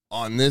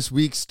On this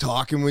week's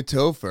Talking with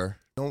Topher,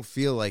 don't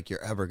feel like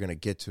you're ever going to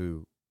get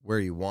to where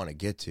you want to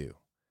get to,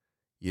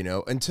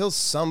 until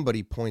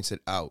somebody points it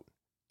out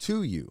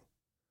to you.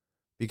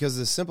 Because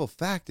the simple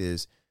fact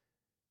is,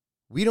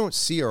 we don't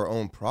see our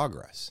own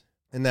progress,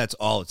 and that's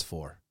all it's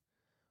for.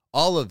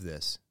 All of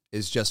this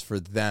is just for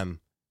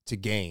them to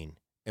gain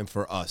and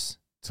for us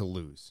to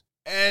lose.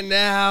 And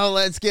now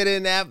let's get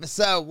into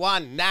episode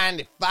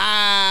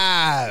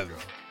 195.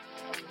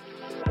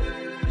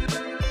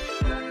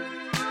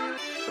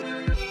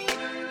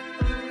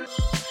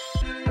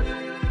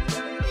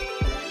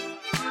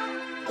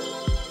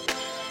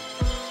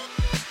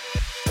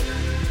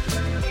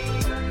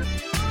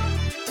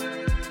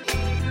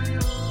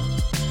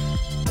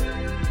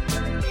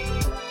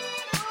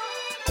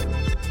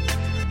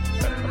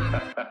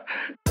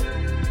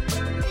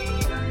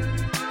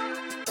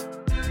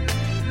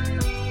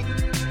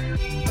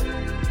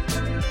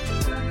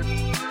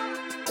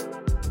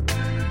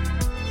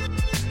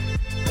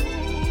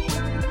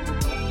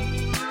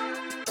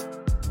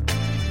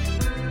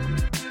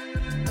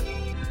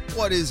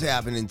 What is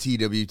happening,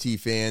 TwT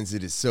fans?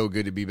 It is so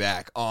good to be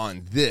back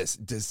on this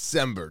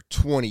December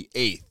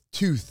 28th,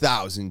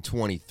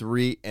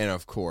 2023. And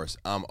of course,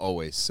 I'm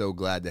always so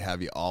glad to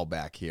have you all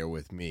back here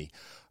with me.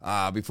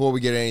 Before we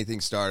get anything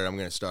started, I'm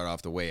going to start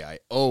off the way I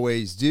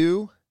always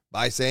do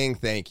by saying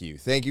thank you.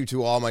 Thank you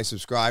to all my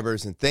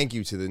subscribers, and thank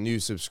you to the new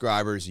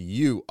subscribers.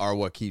 You are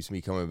what keeps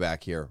me coming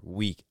back here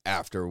week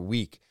after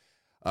week.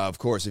 Of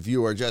course, if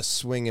you are just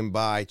swinging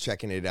by,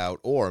 checking it out,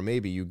 or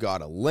maybe you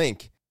got a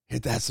link,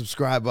 hit that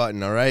subscribe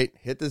button, all right?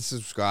 Hit the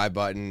subscribe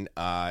button.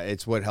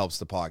 It's what helps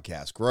the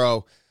podcast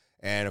grow.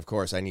 And, of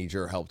course, I need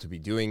your help to be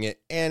doing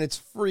it, and it's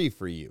free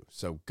for you.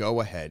 So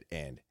go ahead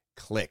and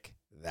click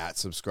that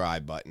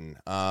subscribe button.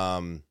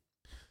 And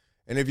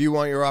if you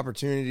want your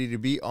opportunity to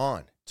be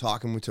on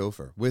Talking with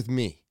Topher with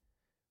me,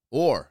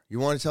 or you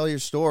want to tell your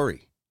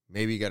story,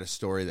 maybe you got a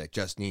story that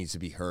just needs to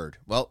be heard.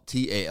 Well,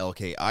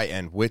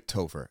 TALKIN with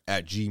Topher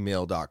at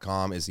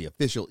gmail.com is the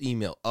official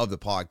email of the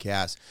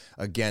podcast.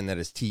 Again, that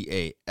is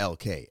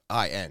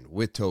TALKIN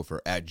with Topher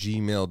at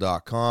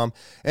gmail.com.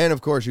 And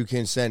of course, you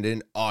can send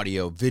in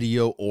audio,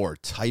 video, or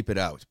type it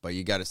out, but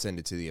you got to send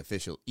it to the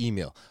official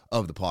email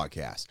of the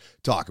podcast,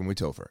 Talking with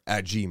Topher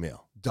at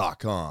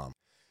gmail.com.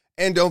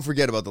 And don't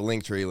forget about the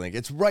Linktree link.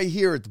 It's right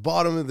here at the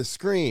bottom of the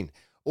screen,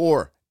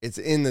 or it's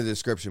in the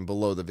description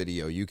below the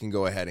video. You can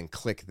go ahead and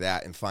click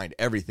that and find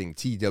everything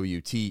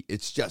TwT.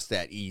 It's just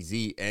that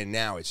easy, and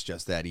now it's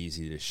just that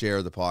easy to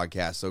share the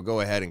podcast. So go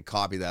ahead and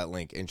copy that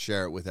link and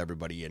share it with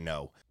everybody you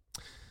know.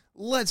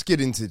 Let's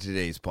get into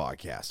today's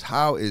podcast.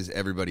 How is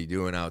everybody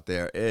doing out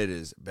there? It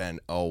has been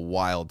a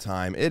wild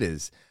time.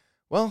 It's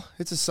a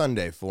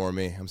Sunday for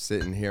me. I'm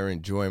sitting here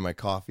enjoying my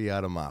coffee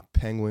out of my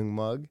penguin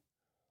mug.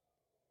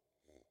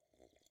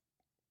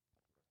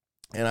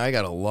 And I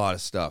got a lot of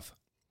stuff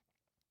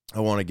I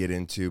want to get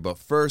into, but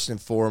first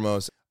and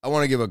foremost, I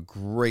want to give a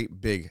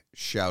great big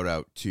shout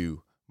out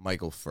to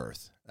Michael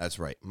Firth. That's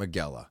right,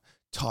 Miguela.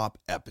 Top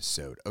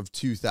episode of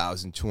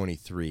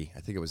 2023. I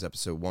think it was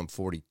episode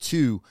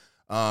 142.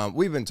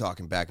 We've been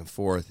talking back and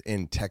forth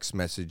in text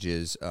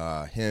messages,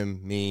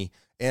 him, me,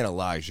 and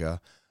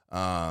Elijah.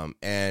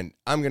 And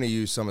I'm going to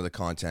use some of the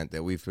content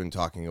that we've been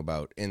talking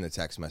about in the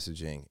text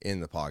messaging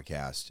in the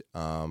podcast,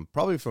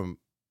 probably from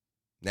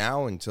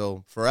now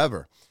until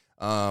forever.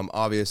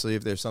 Obviously,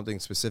 if there's something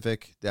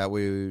specific that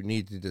we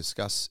need to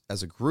discuss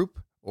as a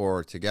group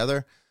or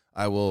together,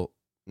 I will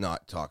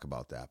not talk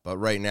about that. But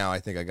right now, I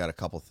think I got a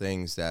couple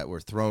things that were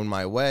thrown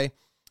my way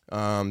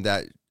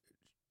that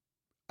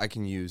I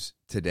can use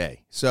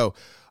today. So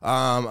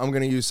I'm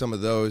going to use some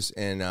of those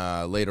and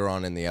later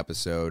on in the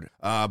episode.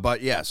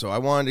 But yeah, so I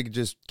wanted to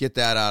just get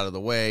that out of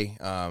the way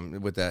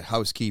with that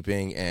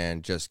housekeeping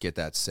and just get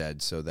that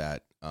said so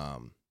that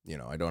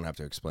I don't have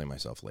to explain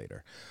myself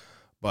later.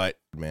 But,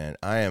 man,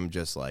 I am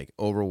just,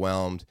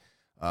 overwhelmed,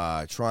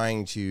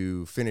 trying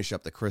to finish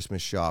up the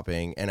Christmas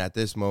shopping. And at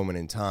this moment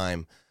in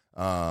time,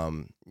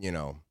 when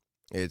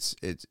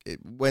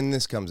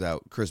this comes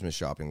out, Christmas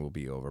shopping will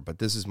be over. But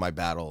this is my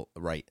battle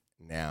right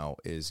now,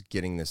 is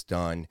getting this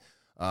done,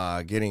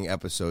 getting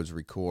episodes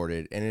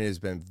recorded. And it has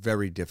been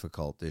very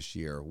difficult this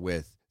year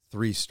with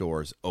 3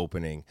 stores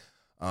opening.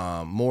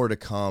 More to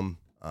come.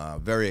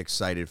 Very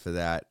excited for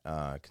that,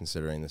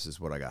 considering this is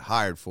what I got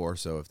hired for.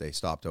 So if they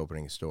stopped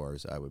opening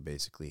stores, I would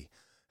basically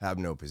have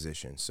no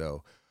position.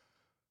 So,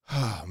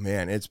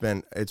 man, it's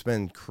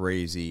been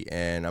crazy,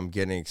 and I'm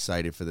getting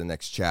excited for the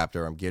next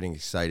chapter. I'm getting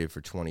excited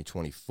for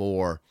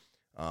 2024.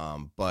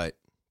 But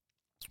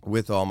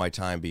with all my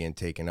time being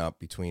taken up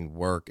between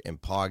work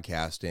and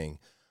podcasting,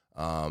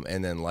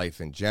 and then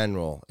life in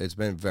general, it's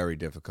been very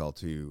difficult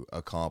to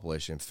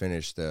accomplish and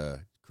finish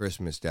the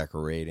Christmas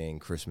decorating,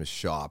 Christmas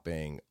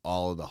shopping,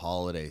 all of the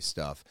holiday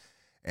stuff.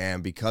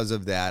 And because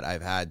of that,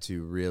 I've had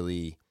to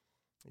really,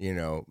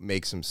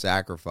 make some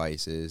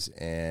sacrifices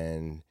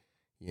and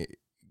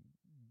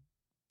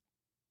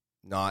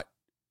not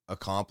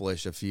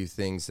accomplish a few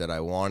things that I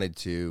wanted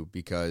to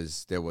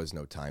because there was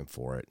no time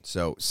for it.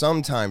 So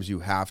sometimes you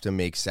have to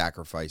make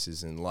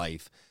sacrifices in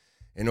life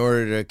in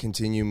order to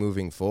continue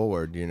moving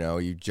forward,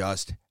 you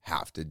just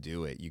have to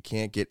do it. You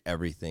can't get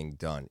everything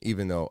done,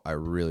 even though I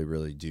really,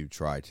 really do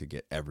try to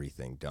get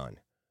everything done.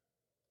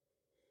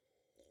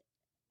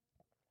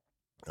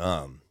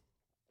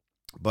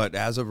 But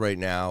as of right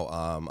now,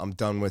 I'm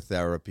done with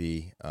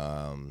therapy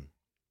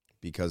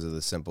because of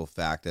the simple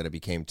fact that it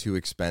became too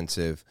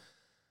expensive.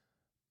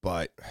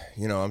 But,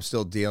 I'm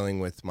still dealing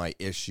with my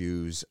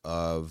issues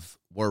of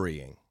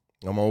worrying.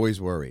 I'm always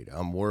worried.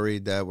 I'm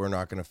worried that we're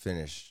not going to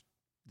finish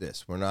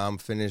this. I'm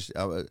finished.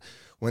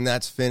 When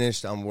that's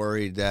finished, I'm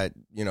worried that,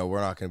 we're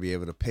not going to be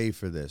able to pay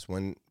for this.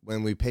 When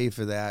we pay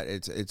for that,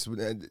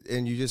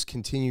 and you just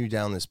continue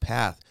down this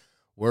path.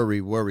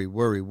 Worry,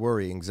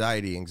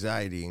 anxiety.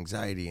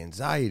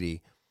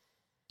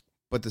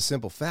 But the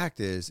simple fact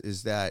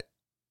is that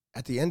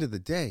at the end of the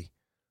day,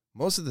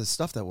 most of the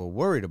stuff that we're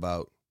worried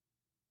about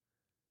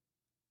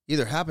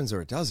either happens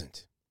or it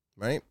doesn't,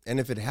 right? And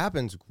if it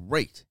happens,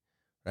 great,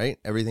 right?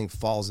 Everything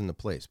falls into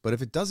place. But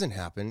if it doesn't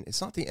happen,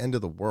 it's not the end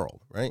of the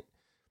world, right?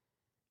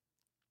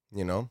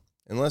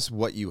 Unless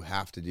what you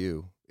have to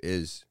do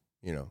is,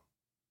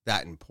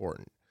 that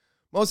important.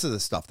 Most of the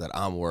stuff that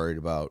I'm worried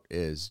about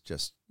is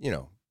just,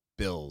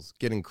 bills,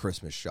 getting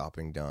Christmas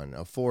shopping done,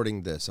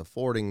 affording this,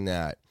 affording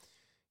that.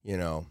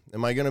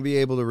 Am I going to be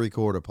able to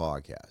record a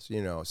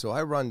podcast? So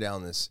I run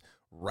down this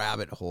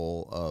rabbit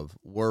hole of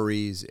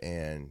worries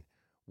and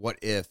what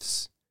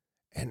ifs.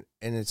 And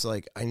it's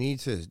like, I need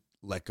to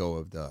let go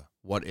of the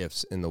what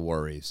ifs and the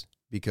worries,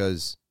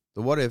 because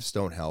the what ifs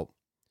don't help.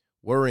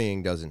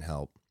 Worrying doesn't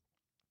help.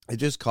 It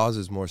just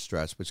causes more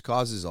stress, which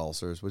causes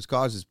ulcers, which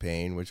causes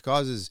pain, which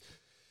causes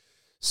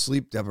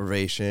sleep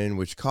deprivation,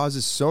 which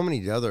causes so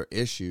many other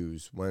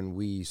issues when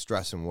we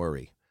stress and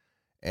worry.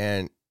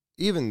 And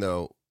even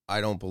though I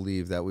don't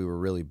believe that we were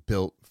really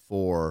built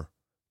for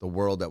the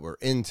world that we're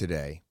in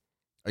today,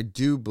 I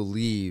do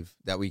believe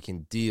that we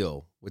can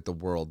deal with the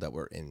world that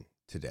we're in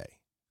today.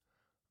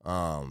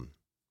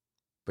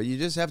 But you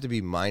just have to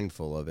be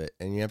mindful of it,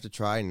 and you have to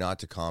try not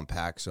to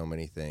compact so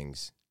many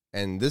things.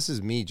 And this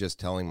is me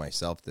just telling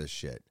myself this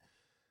shit,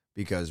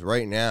 because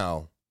right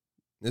now,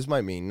 this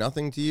might mean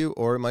nothing to you,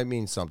 or it might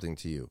mean something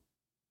to you.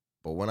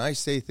 But when I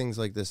say things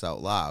like this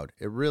out loud,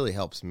 it really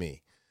helps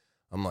me.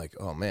 I'm like,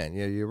 oh man,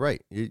 yeah, you're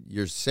right.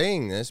 You're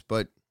saying this,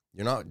 but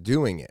you're not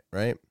doing it,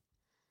 right?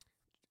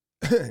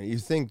 You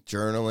think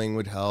journaling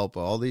would help,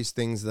 all these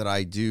things that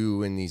I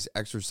do and these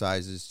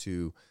exercises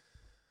to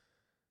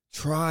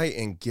try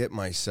and get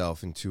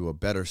myself into a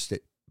better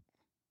state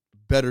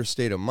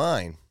of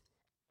mind.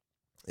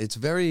 It's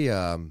very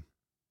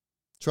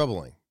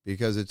troubling,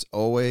 because it's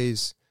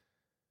always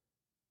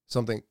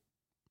something,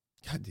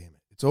 God damn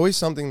it, it's always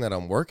something that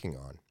I'm working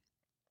on.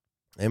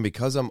 And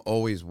because I'm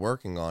always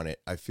working on it,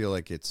 I feel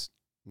like it's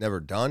never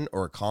done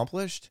or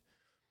accomplished.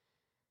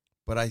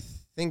 But I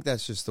think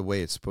that's just the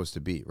way it's supposed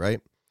to be,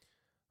 right?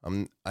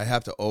 I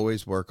have to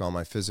always work on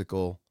my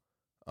physical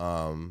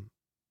health.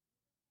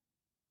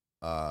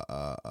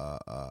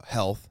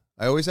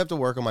 I always have to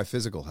work on my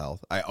physical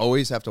health. I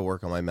always have to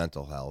work on my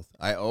mental health.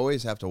 I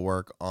always have to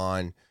work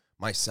on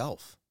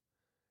myself.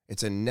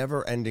 It's a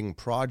never-ending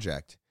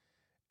project.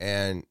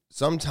 And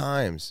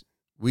sometimes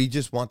we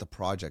just want the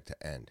project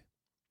to end.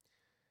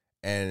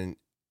 And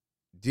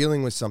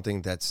dealing with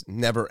something that's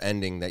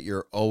never-ending, that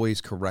you're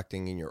always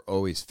correcting and you're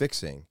always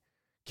fixing,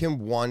 can,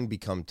 one,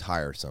 become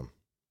tiresome.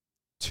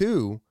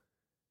 Two,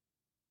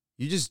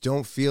 you just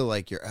don't feel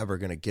like you're ever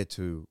going to get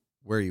to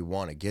where you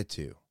want to get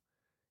to,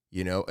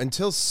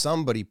 until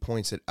somebody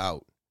points it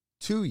out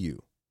to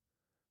you.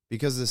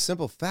 Because the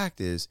simple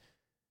fact is,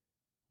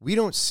 we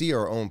don't see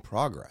our own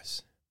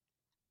progress.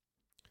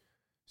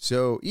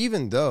 So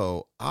even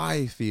though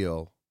I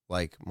feel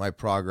like my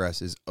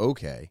progress is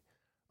okay,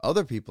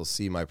 other people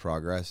see my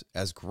progress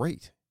as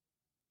great.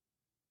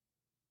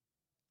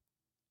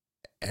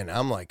 And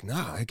I'm like,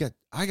 nah,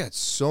 I got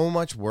so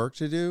much work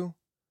to do.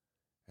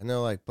 And they're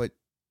like, but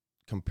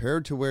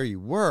compared to where you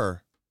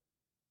were,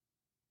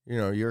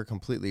 you're a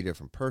completely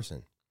different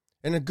person.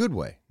 In a good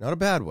way, not a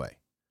bad way,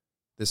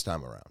 this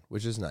time around,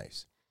 which is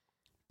nice.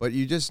 But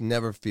you just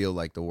never feel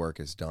like the work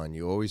is done.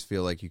 You always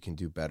feel like you can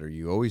do better.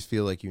 You always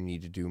feel like you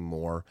need to do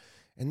more.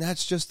 And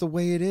that's just the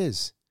way it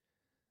is.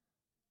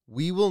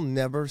 We will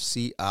never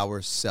see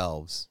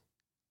ourselves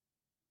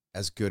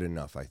as good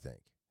enough, I think.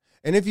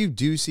 And if you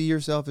do see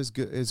yourself as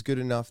good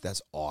enough,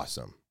 that's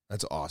awesome.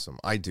 That's awesome.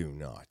 I do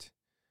not.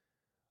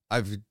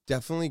 I've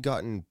definitely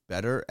gotten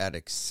better at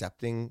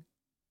accepting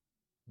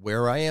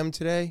where I am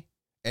today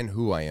and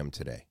who I am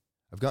today.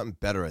 I've gotten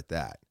better at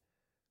that.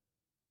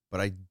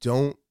 But I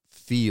don't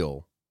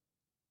feel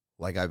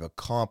like I've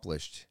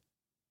accomplished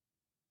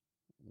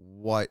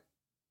what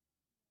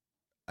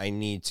I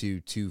need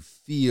to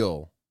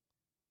feel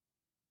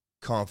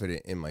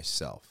confident in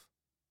myself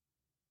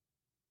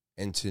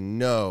and to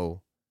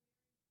know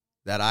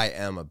that I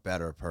am a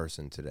better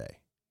person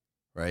today,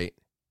 right?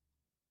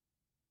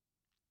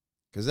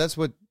 Because that's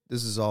what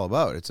this is all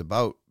about. It's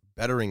about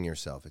bettering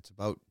yourself. It's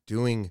about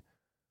doing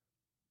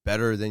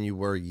better than you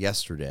were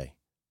yesterday,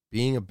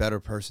 being a better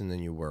person than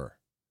you were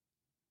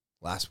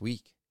last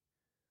week,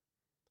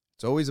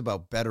 It's always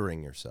about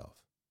bettering yourself.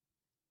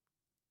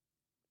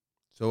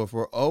 So if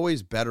we're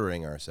always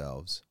bettering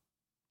ourselves,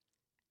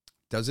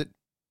 does it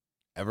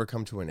ever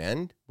come to an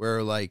end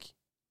where, like,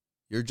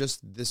 you're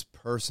just this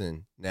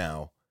person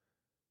now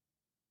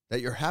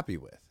that you're happy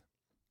with?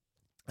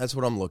 That's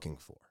what I'm looking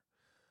for.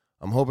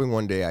 I'm hoping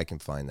one day I can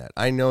find that.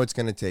 I know it's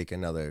going to take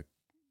another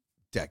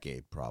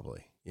decade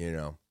probably,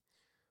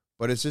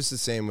 but it's just the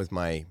same with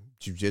my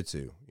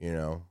jiu-jitsu,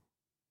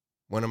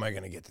 When am I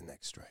going to get the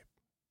next stripe?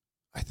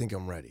 I think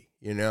I'm ready,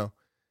 and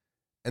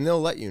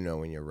they'll let you know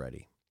when you're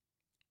ready.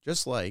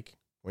 Just like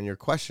when you're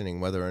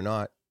questioning whether or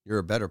not you're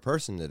a better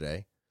person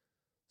today,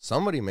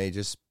 somebody may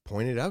just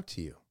point it out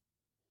to you.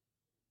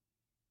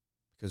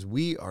 Because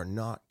we are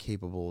not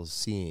capable of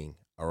seeing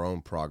our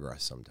own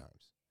progress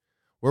sometimes.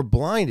 We're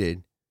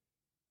blinded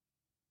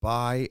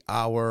by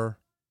our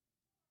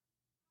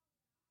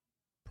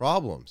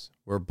problems.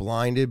 We're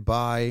blinded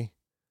by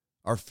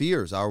our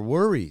fears, our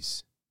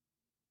worries.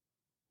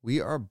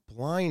 We are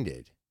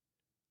blinded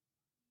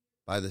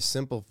by the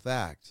simple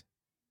fact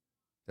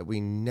that we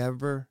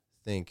never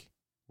think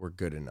we're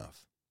good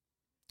enough.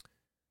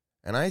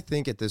 And I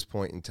think at this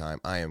point in time,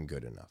 I am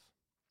good enough.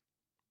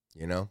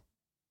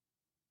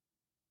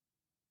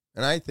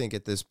 And I think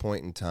at this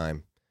point in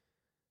time,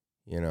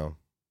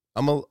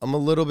 I'm a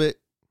little bit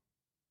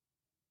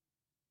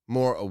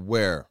more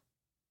aware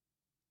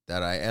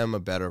that I am a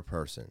better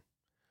person.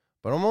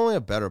 But I'm only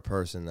a better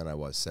person than I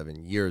was 7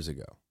 years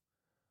ago.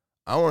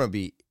 I want to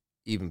be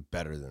even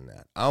better than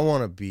that. I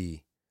want to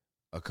be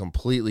a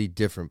completely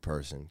different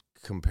person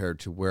compared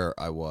to where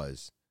I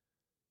was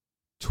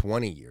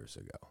 20 years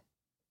ago.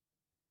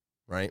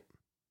 Right?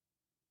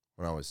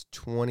 When I was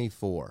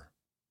 24.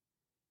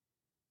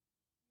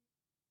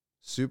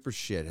 Super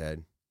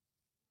shithead.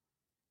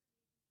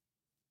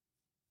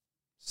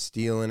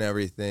 Stealing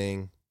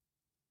everything.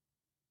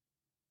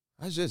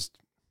 I just,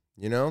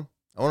 I want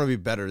to be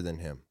better than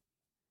him.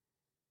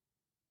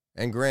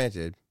 And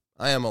granted,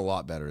 I am a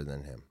lot better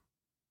than him.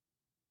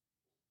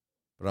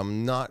 But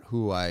I'm not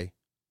who I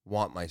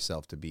want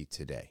myself to be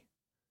today.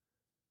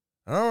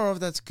 I don't know if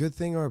that's a good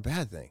thing or a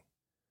bad thing.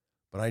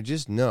 But I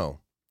just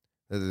know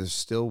that there's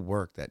still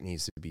work that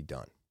needs to be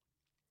done.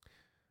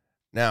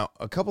 Now,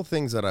 a couple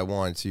things that I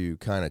wanted to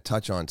kind of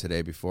touch on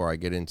today before I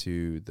get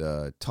into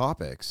the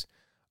topics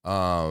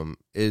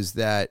is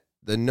that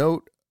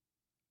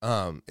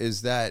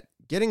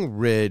getting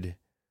rid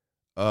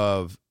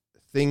of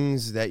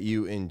things that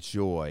you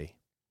enjoy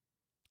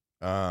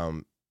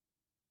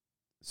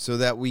so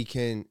that we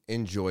can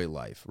enjoy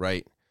life,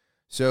 right?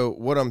 So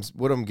what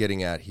I'm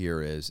getting at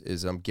here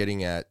is I'm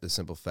getting at the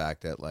simple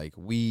fact that, like,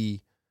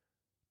 we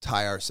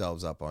tie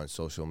ourselves up on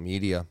social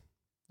media,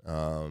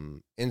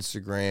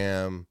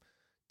 Instagram,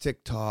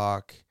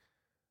 TikTok,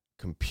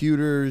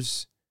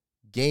 computers,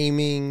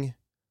 gaming.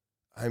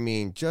 I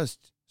mean,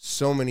 just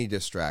so many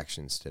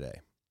distractions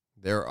today.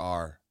 There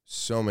are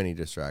so many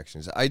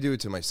distractions. I do it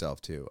to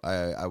myself too.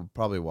 I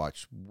probably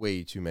watch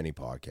way too many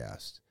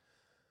podcasts.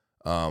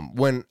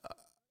 When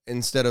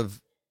instead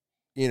of,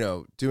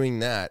 doing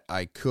that,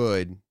 I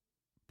could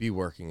be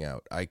working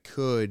out. I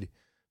could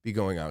be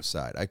going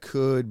outside. I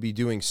could be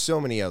doing so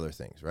many other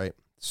things, right?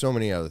 So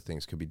many other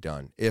things could be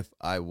done if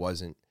I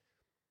wasn't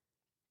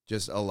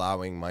just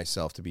allowing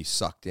myself to be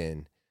sucked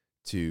in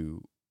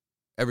to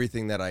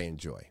everything that I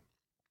enjoy.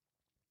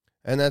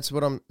 And that's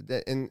what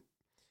and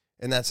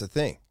that's the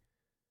thing.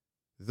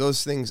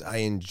 Those things I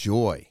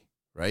enjoy,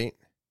 right?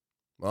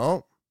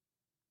 Well,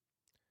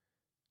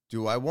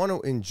 do I want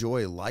to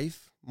enjoy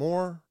life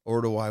more,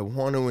 or do I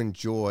want to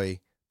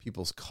enjoy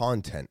people's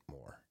content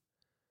more?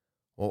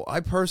 Well, I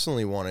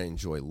personally want to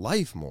enjoy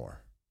life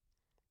more.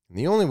 And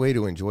the only way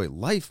to enjoy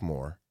life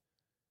more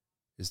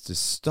is to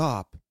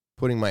stop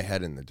putting my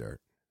head in the dirt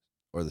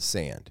or the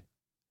sand.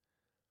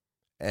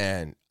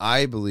 And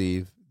I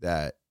believe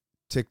that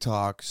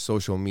TikTok,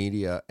 social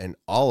media, and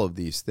all of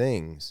these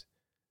things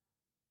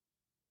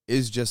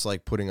is just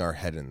like putting our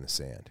head in the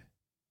sand.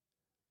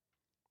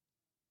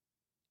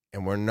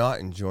 And we're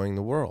not enjoying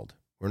the world.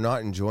 We're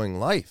not enjoying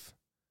life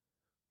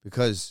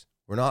because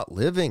we're not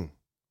living.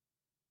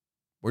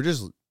 We're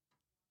just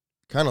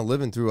kind of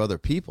living through other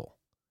people.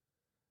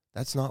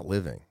 That's not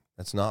living.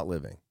 That's not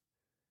living.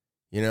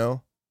 I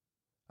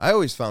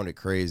always found it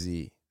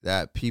crazy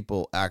that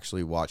people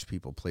actually watch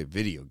people play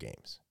video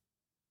games.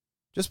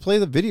 Just play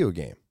the video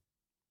game,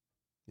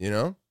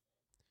 And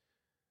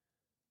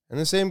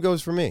the same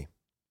goes for me.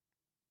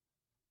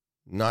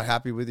 Not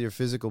happy with your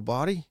physical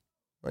body?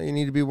 Well, you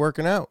need to be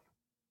working out.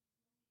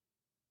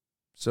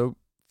 So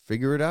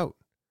figure it out.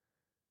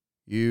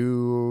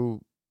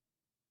 You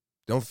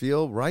don't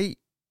feel right.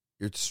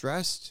 You're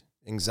stressed,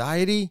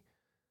 anxiety.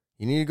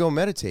 You need to go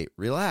meditate,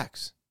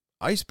 relax,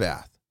 ice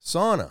bath,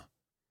 sauna.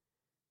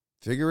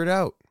 Figure it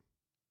out.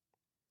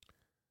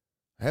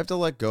 I have to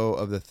let go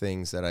of the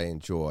things that I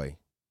enjoy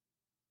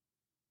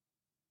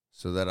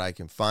so that I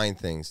can find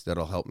things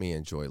that'll help me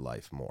enjoy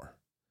life more.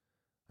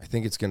 I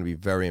think it's going to be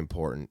very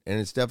important, and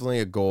it's definitely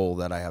a goal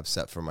that I have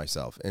set for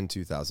myself in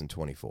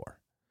 2024.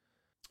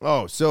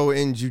 Oh, so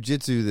in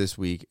jiu-jitsu this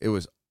week, it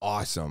was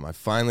awesome. I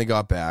finally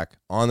got back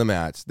on the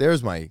mats.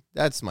 That's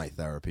my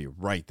therapy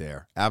right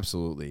there.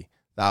 Absolutely.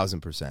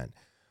 1,000%.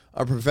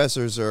 Our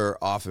professors are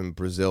off in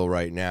Brazil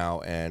right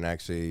now, and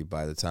actually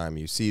by the time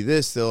you see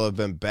this, they'll have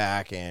been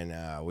back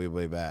and we'll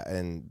be back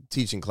and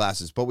teaching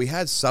classes. But we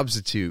had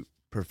substitute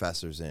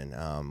professors in.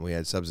 We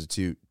had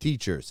substitute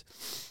teachers,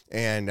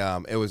 and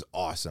it was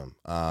awesome.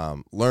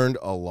 Learned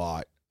a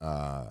lot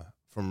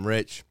from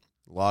Rich,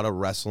 a lot of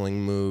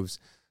wrestling moves,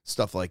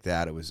 stuff like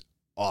that. It was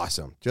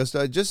awesome. Just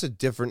a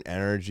different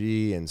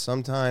energy, and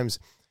sometimes,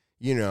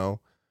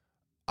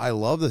 I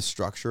love the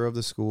structure of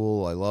the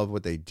school. I love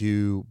what they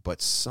do,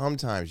 but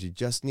sometimes you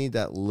just need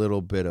that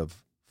little bit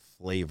of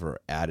flavor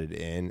added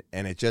in,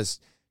 and it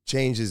just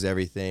changes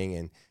everything.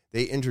 And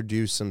they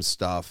introduce some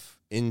stuff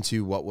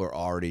into what we're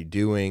already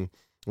doing,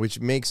 which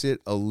makes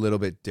it a little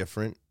bit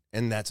different,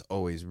 and that's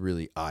always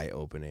really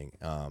eye-opening.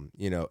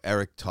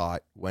 Eric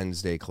taught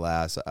Wednesday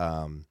class,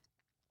 and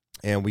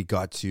we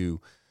got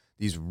to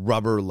these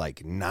rubber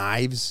like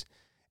knives.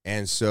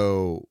 And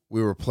so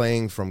we were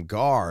playing from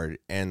guard,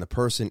 and the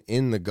person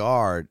in the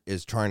guard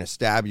is trying to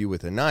stab you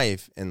with a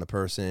knife, and the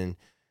person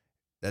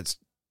that's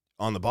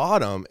on the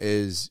bottom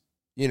is,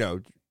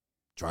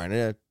 trying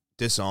to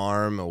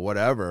disarm or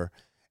whatever.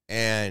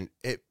 And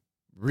it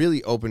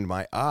really opened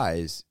my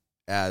eyes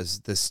as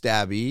the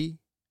stabbee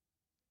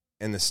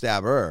and the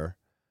stabber,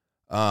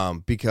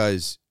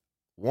 because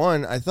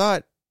one, I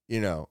thought,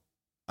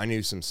 I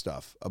knew some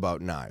stuff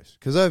about knives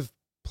because I've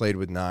played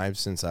with knives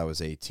since I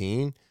was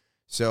 18.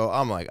 So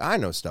I'm like, I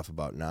know stuff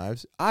about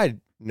knives.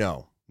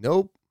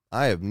 Nope.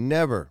 I have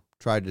never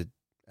tried to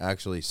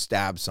actually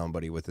stab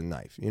somebody with a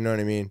knife. You know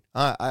what I mean?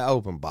 I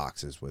open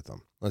boxes with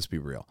them. Let's be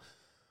real.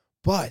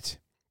 But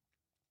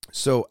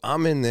so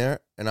I'm in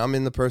there and I'm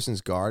in the person's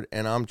guard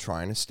and I'm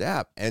trying to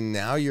stab. And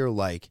now you're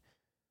like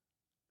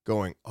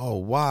going, oh,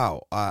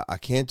 wow, I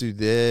can't do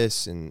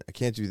this and I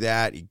can't do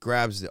that. He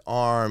grabs the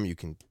arm. You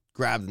can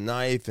grab the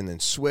knife and then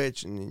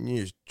switch and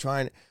you're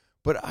trying.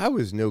 But I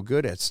was no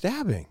good at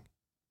stabbing.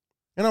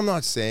 And I'm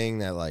not saying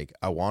that, like,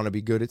 I want to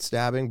be good at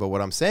stabbing, but what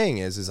I'm saying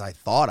is I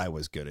thought I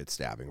was good at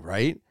stabbing,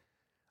 right?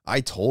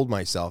 I told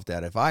myself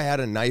that if I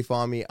had a knife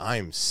on me,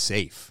 I'm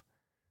safe.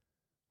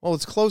 Well,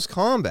 it's close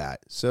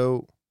combat,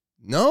 so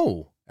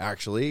no,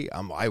 actually,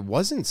 I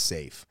wasn't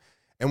safe.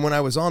 And when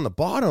I was on the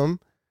bottom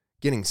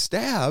getting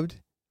stabbed,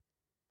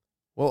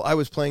 well, I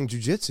was playing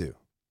jiu-jitsu.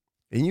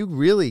 And you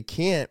really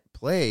can't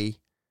play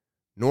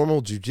normal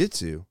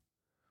jiu-jitsu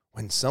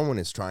when someone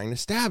is trying to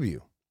stab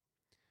you.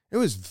 It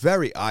was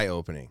very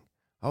eye-opening.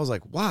 I was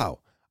like,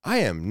 wow,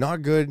 I'm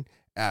not good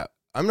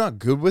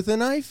with a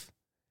knife.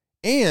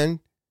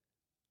 And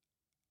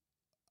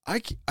I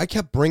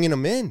kept bringing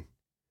them in,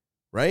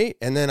 right?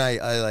 And then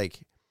I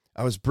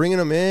was bringing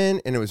them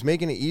in, and it was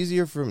making it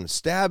easier for him to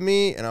stab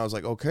me. And I was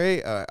like,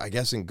 okay, I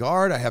guess in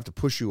guard, I have to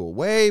push you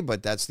away,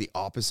 but that's the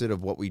opposite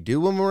of what we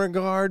do when we're in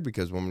guard,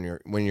 because when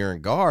you're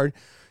in guard,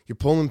 you're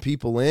pulling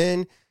people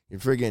in, you're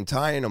friggin'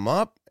 tying them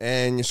up,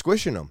 and you're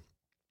squishing them.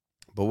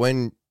 But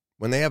when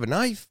they have a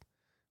knife,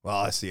 well,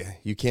 I see,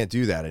 you can't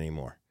do that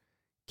anymore.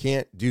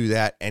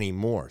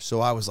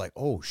 So I was like,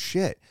 oh,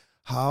 shit.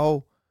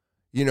 How,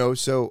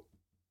 so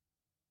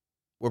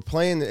we're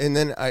playing, and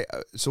then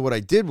so what I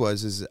did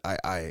was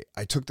I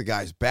took the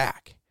guys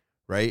back,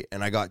 right?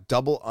 And I got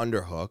double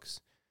underhooks,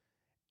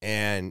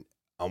 and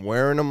I'm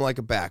wearing them like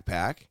a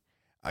backpack.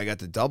 I got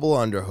the double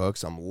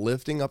underhooks. I'm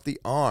lifting up the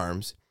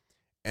arms,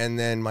 and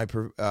then my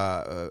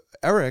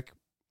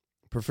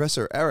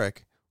Professor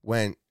Eric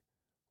went,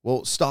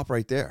 well, stop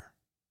right there.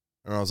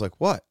 And I was like,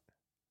 what?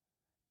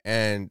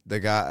 And the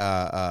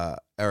guy,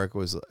 Eric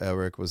was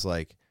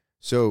like,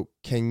 so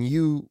can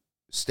you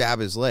stab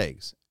his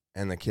legs?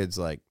 And the kid's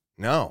like,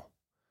 no.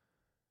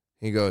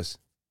 He goes,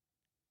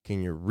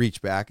 can you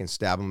reach back and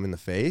stab him in the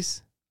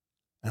face?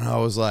 And I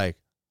was like,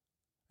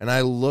 and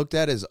I looked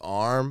at his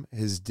arm,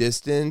 his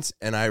distance,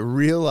 and I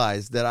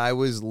realized that I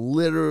was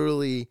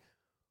literally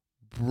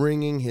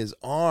bringing his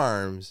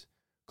arms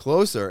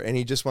closer, and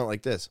he just went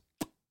like this.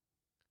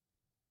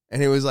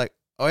 And he was like,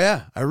 oh,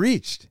 yeah, I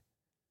reached.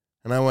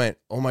 And I went,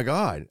 oh, my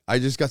God, I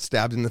just got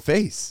stabbed in the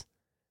face.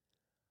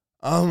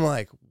 I'm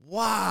like,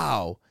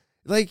 wow.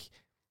 Like,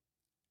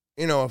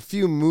 a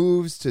few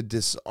moves to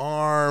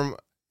disarm,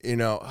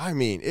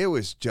 it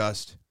was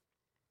just.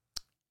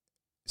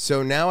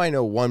 So now I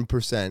know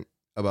 1%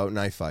 about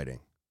knife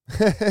fighting.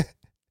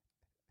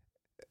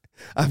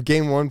 I've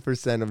gained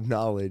 1% of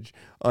knowledge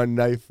on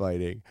knife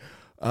fighting.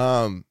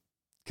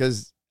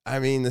 Because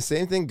the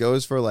same thing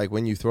goes for like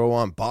when you throw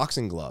on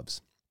boxing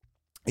gloves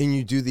and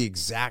you do the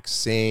exact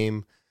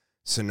same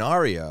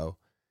scenario.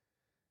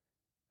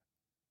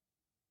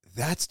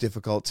 That's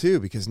difficult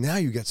too, because now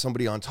you get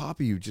somebody on top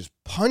of you just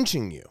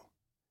punching you.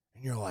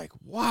 And you're like,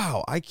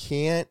 wow, I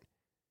can't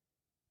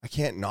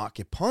not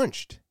get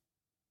punched.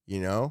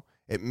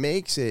 It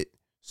makes it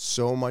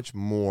so much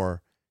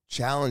more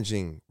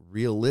challenging,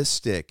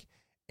 realistic,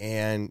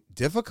 and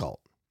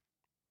difficult.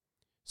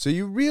 So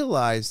you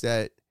realize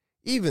that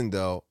even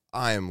though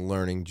I am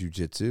learning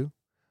jiu-jitsu,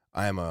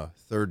 I am a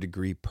 3rd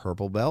degree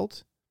purple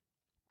belt,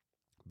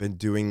 been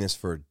doing this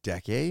for a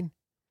decade,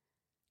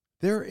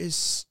 there is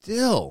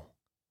still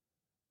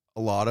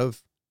a lot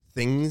of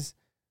things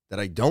that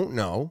I don't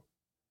know.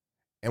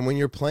 And when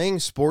you're playing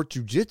sport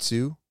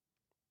jiu-jitsu,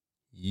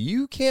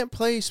 you can't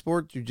play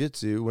sport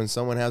jiu-jitsu when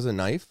someone has a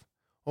knife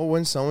or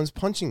when someone's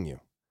punching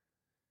you.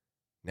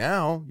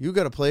 Now you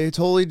got to play a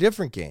totally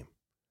different game.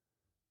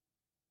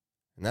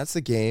 And that's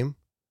the game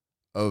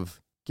of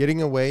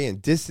getting away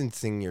and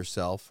distancing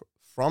yourself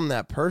from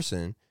that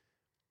person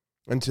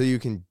until you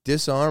can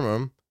disarm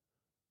them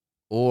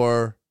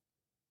or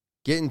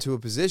get into a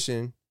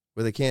position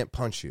where they can't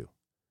punch you.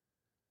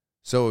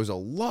 So it was a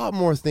lot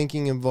more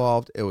thinking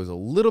involved. It was a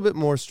little bit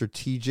more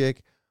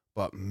strategic,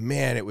 but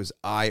man, it was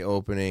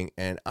eye-opening,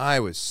 and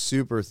I was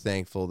super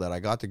thankful that I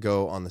got to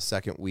go on the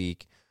second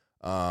week.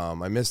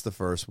 I missed the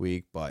first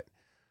week, but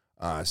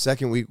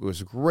second week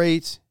was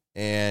great,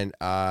 and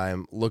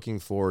I'm looking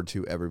forward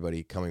to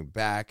everybody coming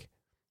back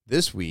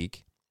this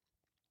week,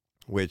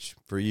 which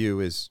for you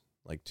is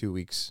like 2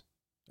 weeks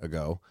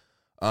ago.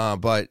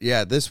 But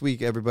yeah, this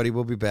week everybody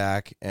will be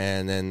back,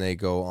 and then they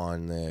go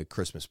on the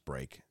Christmas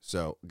break.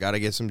 So got to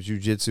get some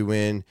jiu-jitsu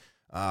in,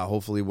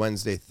 hopefully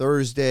Wednesday,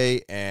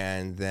 Thursday,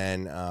 and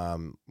then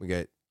we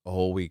get a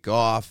whole week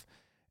off,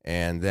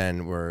 and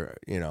then we're,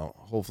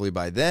 hopefully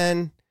by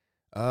then,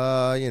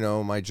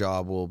 my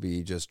job will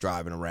be just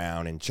driving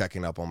around and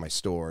checking up on my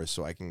stores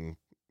so I can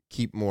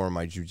keep more of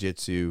my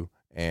jiu-jitsu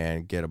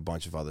and get a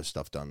bunch of other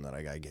stuff done that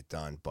I got to get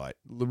done. But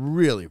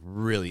really,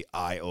 really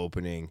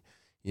eye-opening,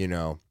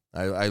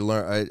 I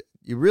learn.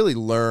 You really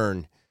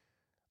learn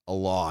a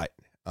lot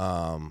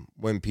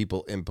when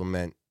people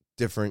implement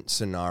different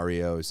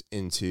scenarios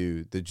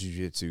into the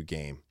jiu-jitsu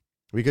game,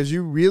 because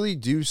you really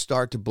do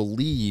start to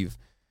believe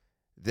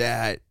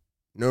that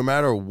no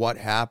matter what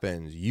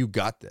happens, you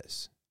got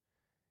this.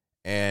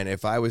 And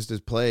if I was to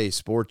play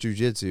sport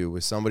jiu-jitsu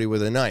with somebody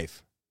with a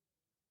knife,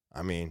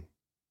 I'm going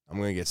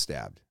to get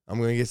stabbed.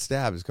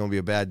 It's going to be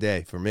a bad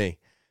day for me.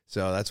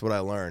 So that's what I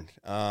learned.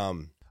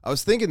 I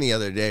was thinking the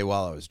other day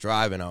while I was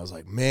driving, I was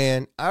like,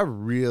 man, I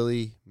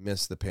really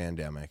miss the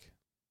pandemic.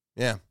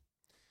 Yeah.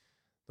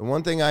 The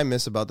one thing I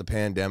miss about the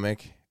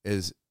pandemic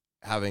is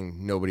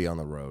having nobody on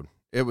the road.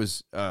 It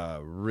was a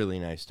really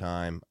nice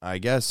time. I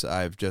guess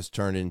I've just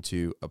turned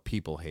into a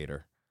people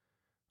hater.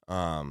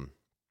 I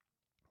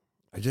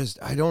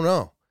don't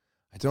know.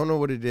 I don't know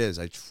what it is.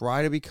 I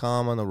try to be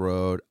calm on the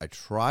road. I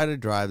try to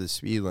drive the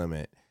speed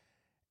limit,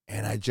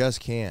 and I just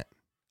can't.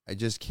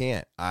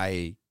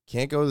 I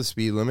can't go the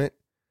speed limit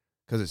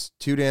because it's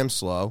too damn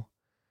slow.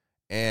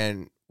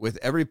 And with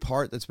every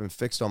part that's been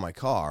fixed on my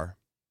car,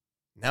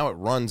 now it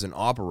runs and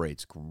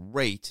operates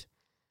great.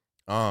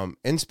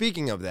 And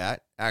speaking of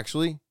that,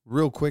 actually,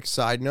 real quick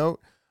side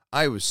note,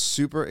 I was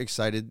super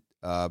excited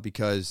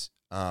because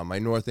my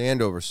North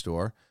Andover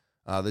store,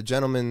 the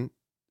gentleman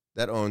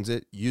that owns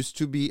it used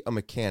to be a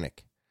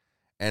mechanic,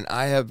 and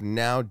I have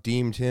now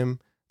deemed him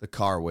the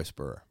car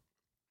whisperer.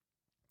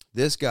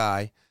 This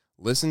guy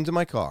listened to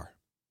my car.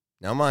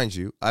 Now, mind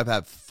you, I've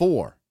had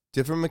 4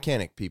 different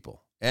mechanic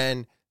people,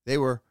 and they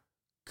were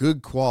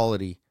good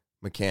quality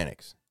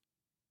mechanics.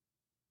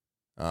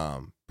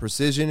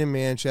 Precision in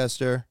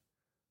Manchester,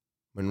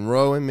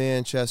 Monroe in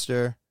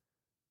Manchester,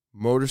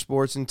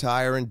 Motorsports and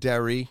Tire in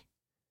Derry,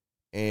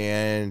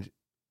 and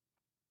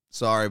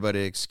sorry, but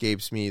it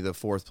escapes me the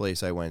 4th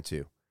place I went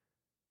to.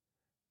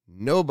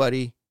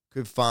 Nobody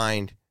could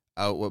find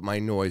out what my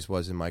noise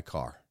was in my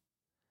car.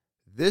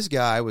 This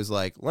guy was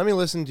like, let me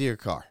listen to your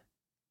car.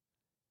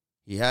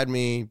 He had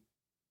me,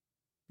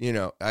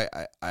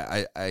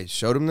 I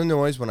showed him the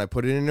noise. When I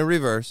put it in the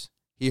reverse,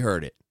 he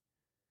heard it.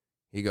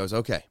 He goes,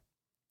 okay,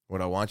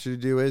 what I want you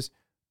to do is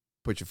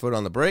put your foot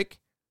on the brake,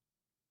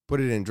 put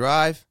it in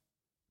drive,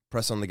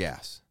 press on the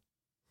gas.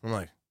 I'm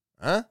like,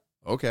 huh?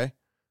 Okay.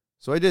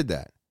 So I did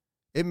that.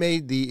 It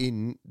made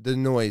the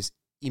noise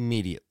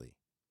immediately.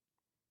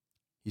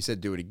 He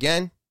said, do it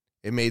again.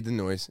 It made the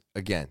noise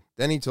again.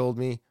 Then he told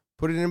me,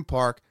 put it in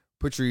park,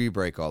 put your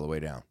e-brake all the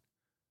way down.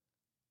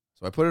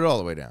 So I put it all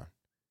the way down.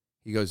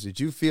 He goes, did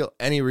you feel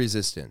any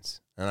resistance?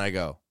 And I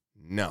go,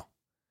 no.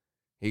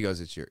 He goes,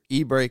 it's your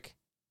e-brake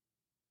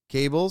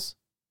cables,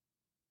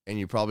 and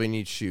you probably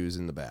need shoes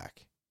in the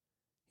back.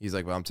 He's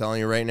like, well, I'm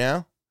telling you right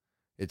now,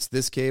 it's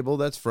this cable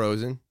that's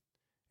frozen.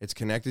 It's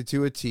connected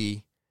to a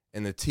T,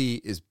 and the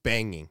T is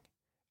banging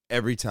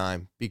every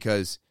time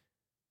because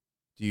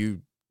do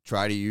you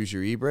try to use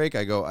your e-brake?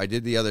 I go, I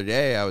did the other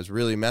day. I was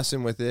really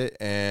messing with it,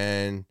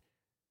 and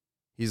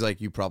he's like,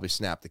 you probably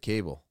snapped the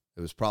cable.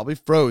 It was probably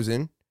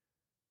frozen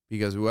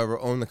because whoever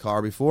owned the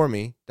car before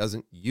me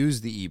doesn't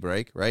use the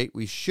e-brake, right?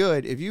 We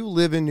should, if you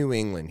live in New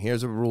England,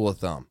 here's a rule of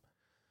thumb.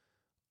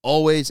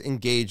 Always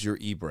engage your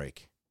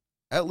e-brake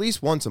at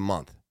least once a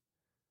month.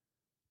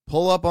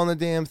 Pull up on the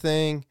damn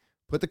thing,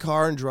 put the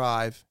car in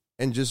drive,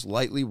 and just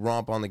lightly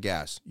romp on the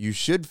gas. You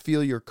should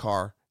feel your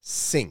car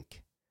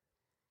sink.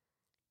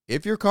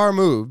 If your car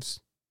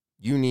moves,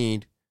 you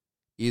need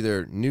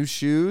either new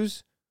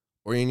shoes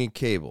or you need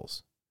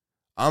cables.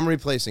 I'm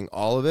replacing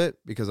all of it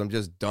because I'm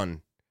just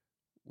done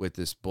with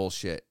this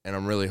bullshit, and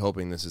I'm really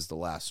hoping this is the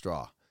last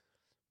straw.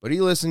 But he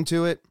listened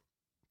to it,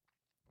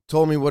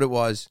 told me what it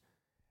was.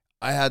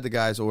 I had the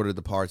guys order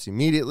the parts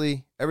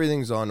immediately.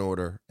 Everything's on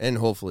order. And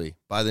hopefully,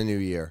 by the new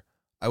year,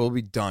 I will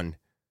be done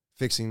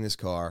fixing this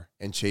car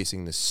and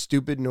chasing this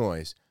stupid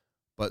noise.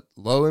 But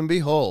lo and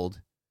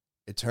behold,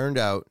 it turned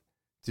out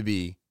to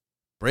be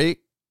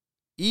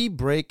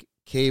e-brake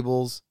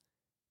cables,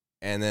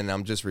 and then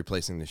I'm just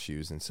replacing the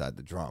shoes inside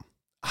the drum.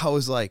 I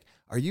was like,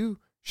 are you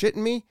shitting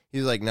me?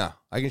 He's like, no,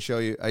 I can show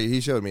you.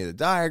 He showed me the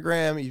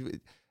diagram.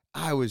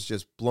 I was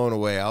just blown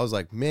away. I was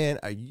like, man,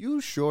 are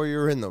you sure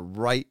you're in the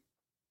right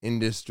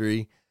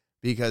industry?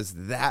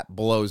 Because that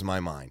blows my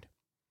mind.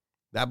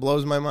 That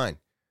blows my mind.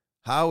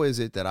 How is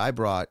it that I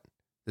brought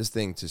this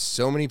thing to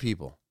so many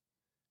people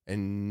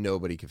and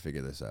nobody can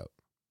figure this out?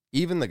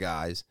 Even the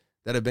guys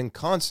that have been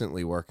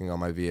constantly working on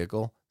my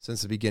vehicle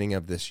since the beginning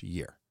of this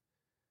year.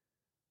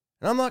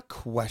 And I'm not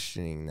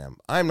questioning them.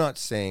 I'm not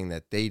saying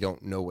that they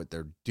don't know what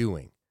they're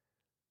doing.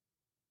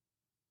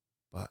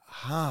 But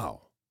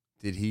how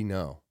did he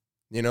know?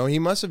 You know, he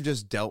must have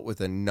just dealt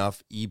with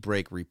enough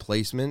e-brake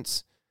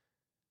replacements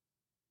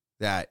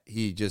that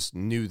he just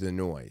knew the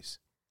noise.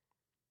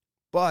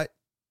 But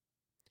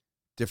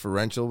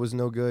differential was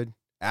no good.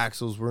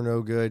 Axles were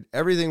no good.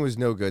 Everything was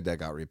no good that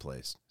got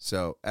replaced.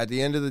 So at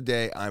the end of the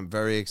day, I'm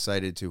very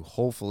excited to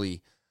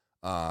hopefully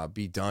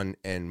be done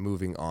and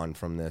moving on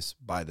from this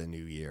by the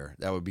new year.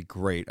 That would be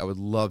great. I would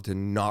love to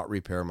not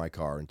repair my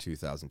car in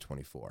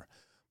 2024.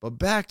 But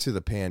back to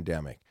the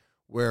pandemic,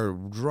 where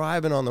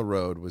driving on the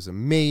road was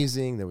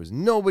amazing. There was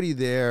nobody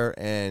there,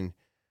 and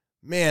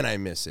man, I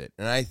miss it.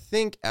 And I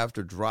think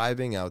after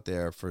driving out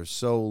there for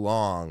so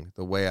long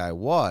the way I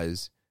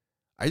was,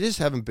 I just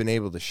haven't been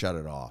able to shut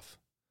it off.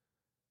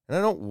 And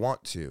I don't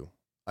want to.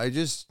 I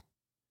just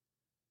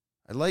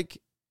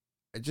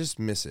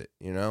miss it,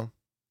 you know?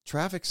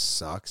 Traffic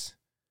sucks.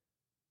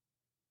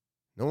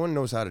 No one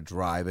knows how to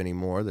drive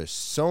anymore. There's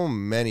so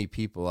many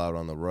people out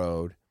on the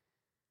road.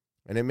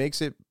 And it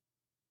makes it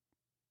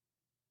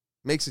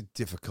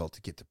difficult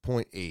to get to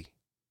point A,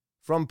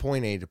 from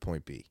point A to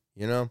point B,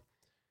 you know?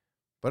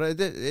 But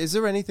is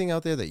there anything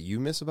out there that you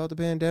miss about the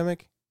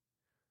pandemic?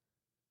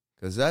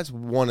 Because that's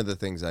one of the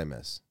things I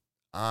miss.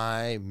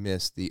 I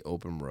miss the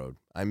open road.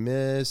 I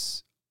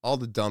miss all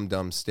the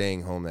dum-dums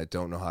staying home that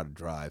don't know how to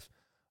drive.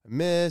 I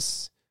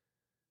miss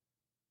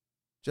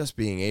just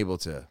being able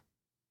to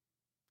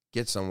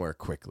get somewhere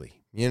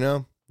quickly, you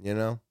know?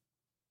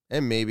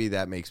 And maybe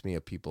that makes me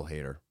a people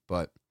hater,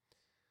 but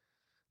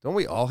don't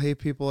we all hate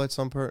people at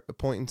some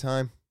point in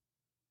time,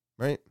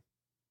 right?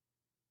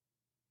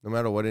 No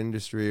matter what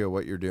industry or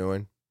what you're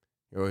doing,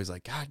 you're always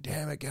like, God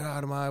damn it, get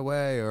out of my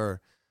way,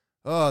 or,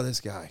 oh, this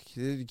guy,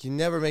 you can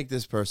never make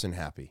this person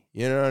happy.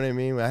 You know what I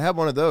mean? I have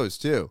one of those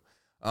too.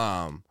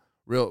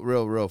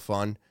 Real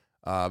fun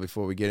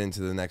before we get into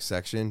the next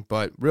section,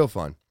 but real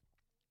fun.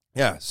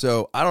 Yeah,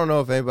 so I don't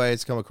know if anybody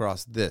has come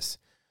across this,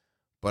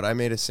 but I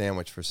made a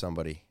sandwich for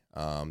somebody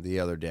the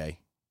other day,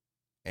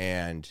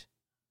 and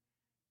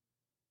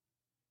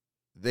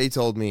they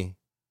told me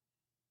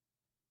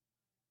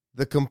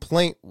the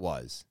complaint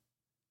was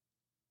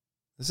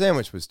the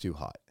sandwich was too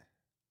hot.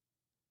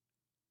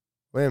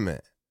 Wait a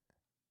minute.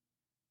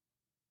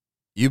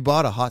 You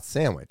bought a hot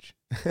sandwich.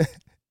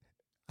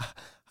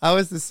 How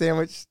is the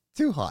sandwich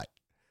too hot?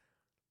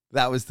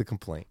 That was the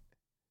complaint.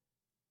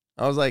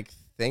 I was like,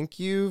 thank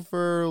you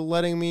for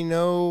letting me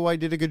know I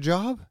did a good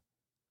job.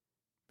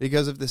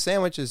 Because if the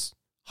sandwich is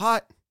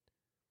hot,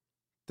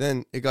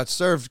 then it got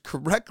served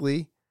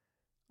correctly.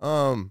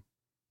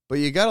 But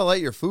you got to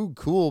let your food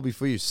cool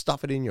before you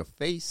stuff it in your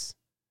face.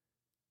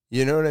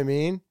 You know what I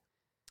mean?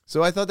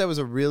 So I thought that was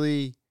a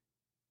really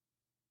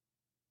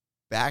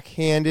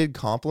backhanded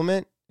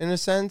compliment in a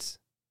sense.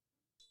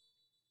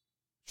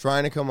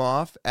 Trying to come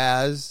off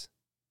as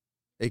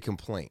a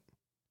complaint.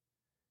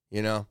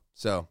 You know?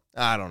 So,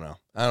 I don't know.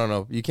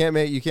 You can't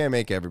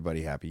make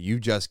everybody happy.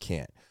 You just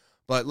can't.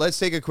 But let's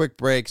take a quick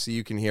break so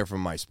you can hear from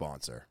my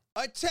sponsor.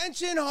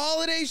 Attention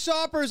holiday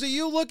shoppers, are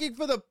you looking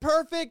for the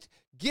perfect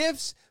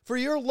gifts for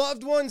your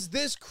loved ones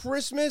this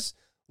Christmas?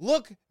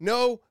 Look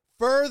no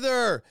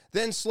further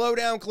than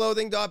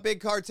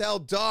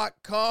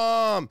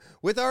slowdownclothing.bigcartel.com.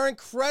 With our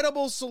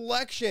incredible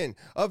selection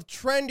of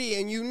trendy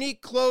and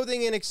unique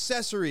clothing and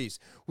accessories,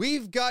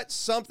 we've got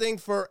something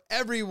for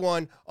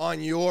everyone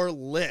on your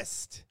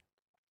list.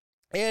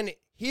 And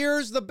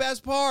here's the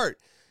best part.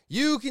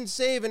 You can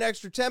save an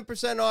extra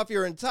 10% off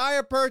your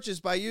entire purchase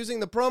by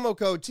using the promo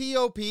code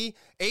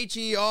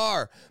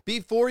TOPHER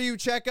before you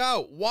check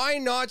out. Why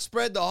not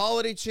spread the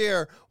holiday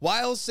cheer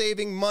while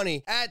saving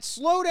money? At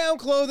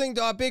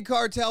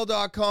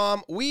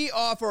slowdownclothing.bigcartel.com, we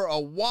offer a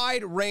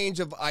wide range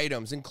of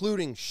items,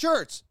 including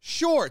shirts,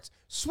 shorts,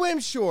 swim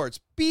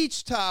shorts,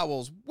 beach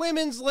towels,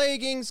 women's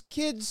leggings,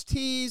 kids'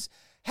 tees,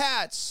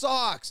 hats,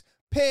 socks,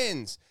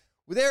 pins.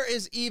 There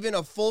is even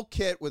a full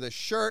kit with a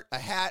shirt, a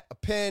hat, a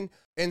pin,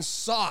 and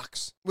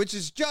socks, which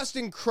is just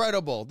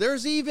incredible.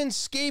 There's even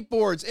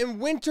skateboards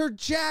and winter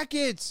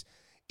jackets.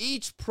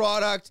 Each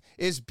product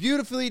is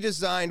beautifully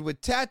designed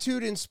with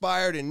tattooed,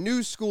 inspired, and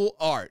new school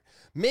art.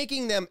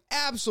 making them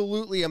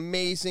absolutely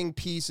amazing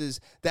pieces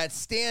that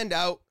stand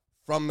out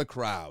from the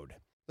crowd.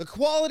 The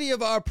quality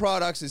of our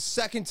products is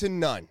second to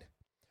none.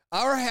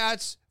 Our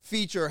hats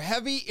feature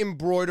heavy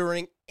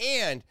embroidering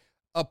and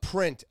a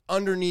print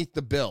underneath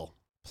the bill.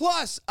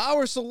 Plus,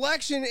 our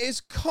selection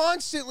is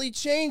constantly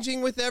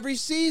changing with every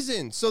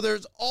season, so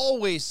there's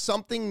always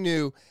something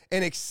new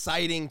and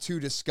exciting to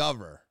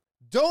discover.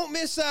 Don't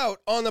miss out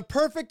on the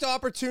perfect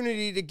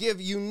opportunity to give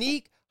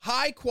unique,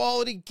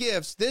 high-quality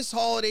gifts this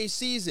holiday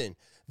season.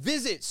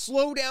 Visit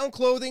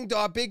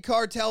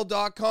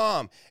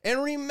slowdownclothing.bigcartel.com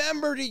and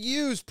remember to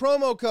use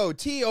promo code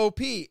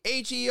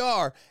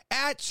TOPHER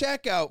at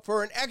checkout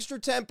for an extra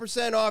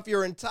 10% off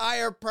your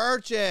entire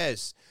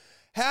purchase.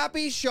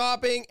 Happy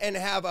shopping and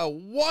have a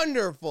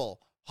wonderful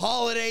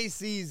holiday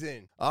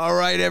season. All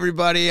right,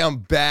 everybody, I'm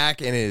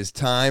back and it is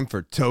time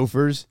for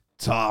Topher's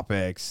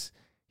Topics.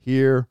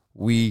 Here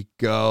we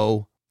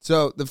go.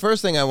 So the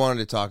first thing I wanted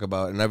to talk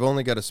about, and I've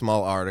only got a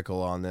small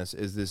article on this,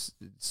 is this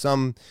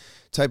some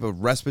type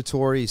of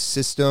respiratory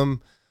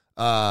system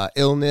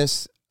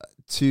illness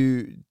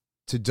to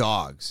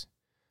dogs.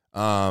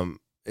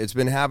 It's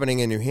been happening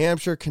in New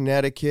Hampshire,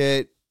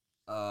 Connecticut,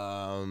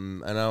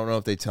 and I don't know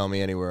if they tell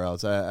me anywhere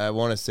else. I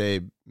want to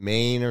say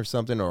Maine or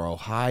something, or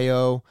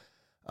Ohio.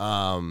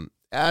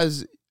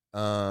 As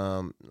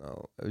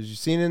you've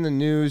seen in the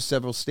news,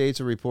 several states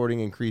are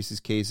reporting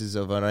increases cases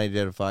of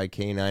unidentified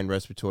canine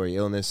respiratory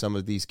illness. Some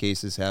of these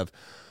cases have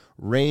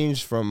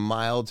ranged from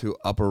mild to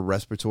upper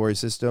respiratory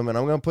system. And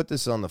I'm going to put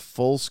this on the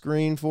full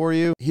screen for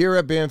you. Here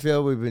at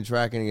Banfield, we've been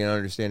tracking and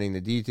understanding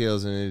the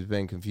details, and it has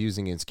been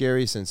confusing and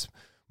scary since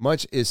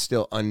much is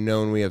still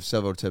unknown. We have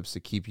several tips to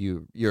keep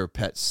your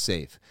pets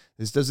safe.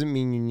 This doesn't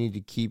mean you need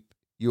to keep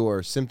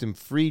your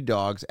symptom-free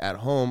dogs at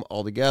home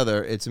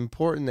altogether. It's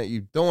important that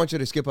you don't want you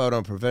to skip out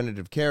on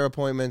preventative care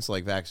appointments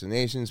like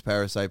vaccinations,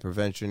 parasite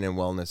prevention, and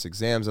wellness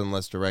exams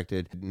unless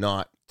directed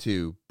not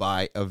to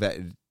by a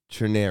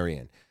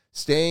veterinarian.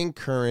 Staying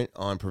current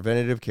on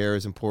preventative care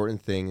is an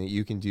important thing that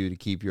you can do to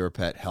keep your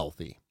pet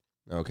healthy.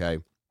 Okay?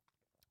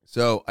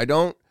 So I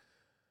don't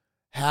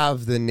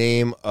have the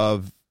name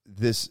of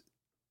this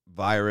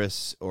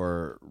virus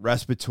or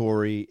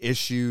respiratory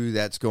issue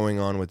that's going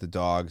on with the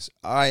dogs.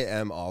 I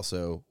am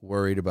also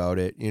worried about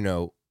it. You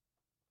know,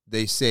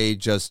 they say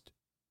just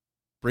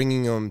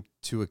bringing them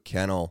to a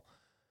kennel,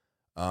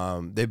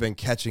 they've been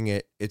catching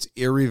it. It's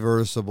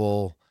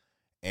irreversible,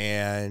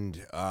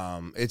 and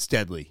it's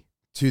deadly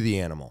to the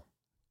animal.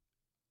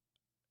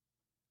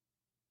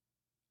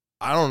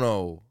 I don't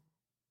know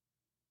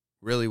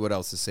really what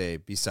else to say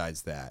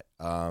besides that.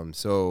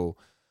 So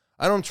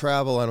I don't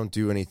travel. I don't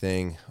do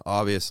anything,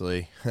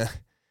 obviously.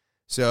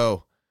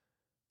 So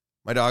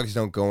my dogs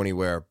don't go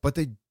anywhere, but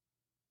they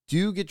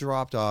do get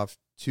dropped off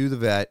to the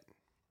vet.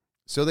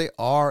 So they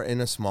are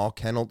in a small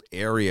kenneled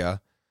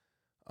area.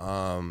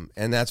 And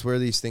that's where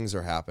these things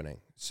are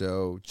happening.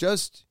 So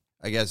just,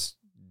 I guess,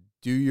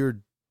 do your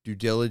due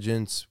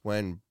diligence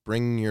when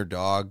bringing your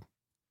dog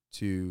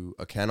to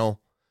a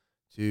kennel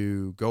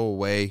to go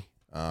away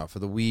for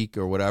the week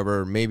or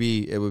whatever.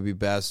 Maybe it would be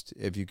best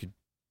if you could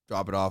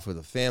drop it off with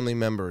a family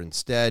member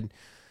instead,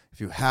 if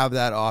you have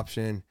that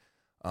option.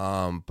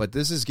 But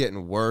this is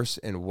getting worse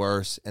and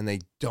worse, and they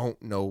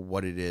don't know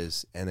what it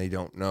is, and they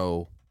don't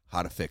know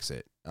how to fix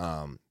it.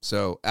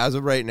 So as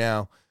of right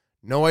now,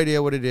 no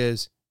idea what it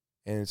is,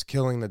 and it's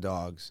killing the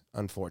dogs,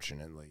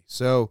 unfortunately.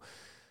 So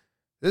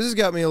this has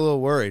got me a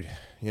little worried,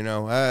 you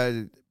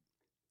know.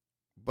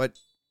 But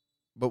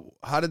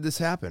how did this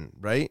happen,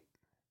 right?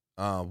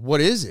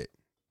 What is it?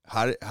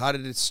 How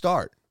did it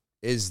start?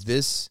 Is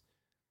this...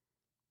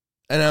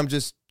 And I'm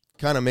just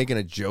kind of making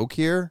a joke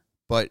here,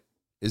 but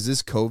is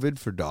this COVID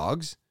for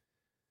dogs?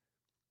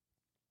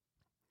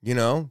 You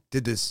know,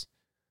 did this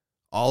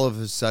all of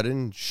a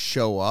sudden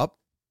show up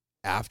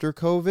after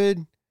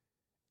COVID,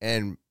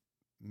 and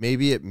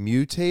maybe it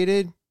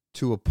mutated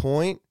to a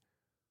point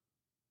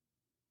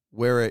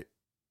where it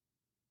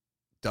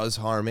does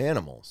harm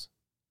animals?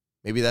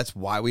 Maybe that's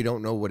why we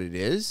don't know what it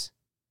is.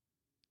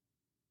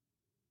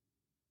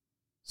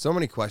 So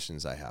many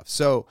questions I have.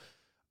 So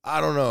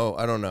I don't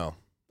know.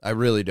 I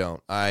really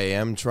don't. I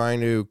am trying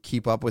to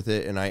keep up with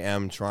it, and I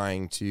am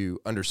trying to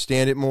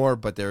understand it more,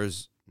 but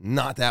there's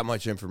not that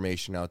much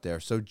information out there.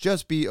 So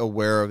just be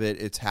aware of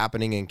it. It's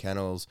happening in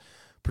kennels.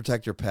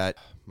 Protect your pet.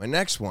 My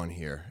next one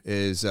here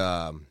is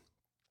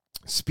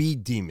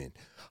Speed Demon.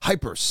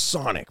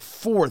 Hypersonic,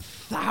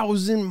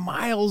 4,000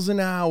 miles an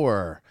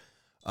hour.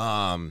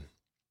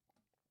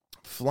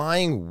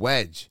 Flying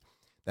wedge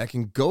that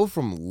can go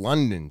from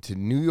London to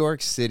New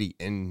York City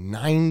in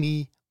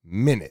 90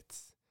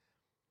 minutes.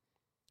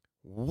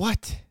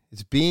 What?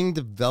 It's being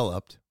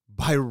developed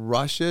by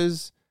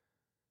Russia's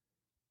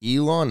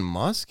Elon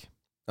Musk?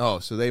 Oh,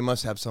 so they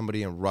must have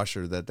somebody in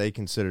Russia that they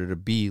consider to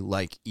be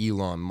like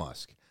Elon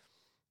Musk.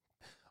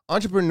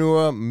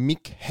 Entrepreneur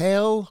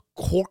Mikhail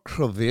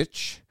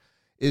Korkovich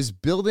is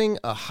building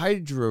a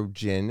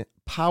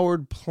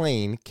hydrogen-powered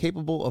plane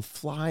capable of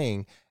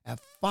flying at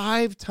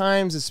 5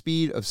 times the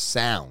speed of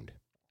sound.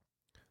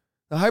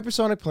 The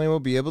hypersonic plane will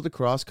be able to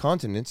cross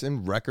continents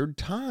in record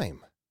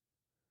time.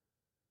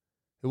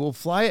 It will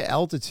fly at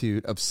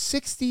altitude of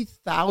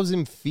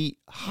 60,000 feet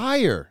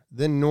higher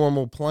than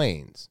normal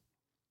planes.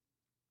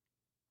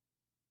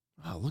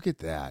 Oh, look at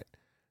that.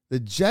 The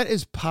jet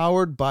is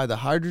powered by the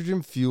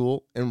hydrogen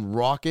fuel and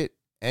rocket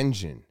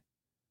engine.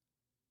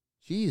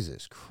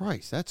 Jesus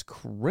Christ, that's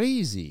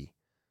crazy.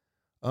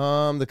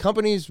 The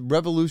company's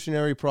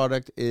revolutionary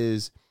product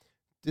is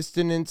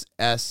Distance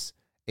S,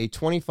 a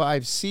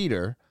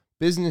 25-seater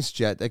business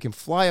jet that can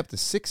fly up to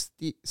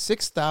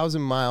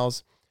 6,000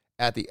 miles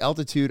at the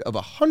altitude of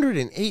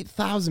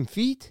 108,000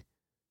 feet.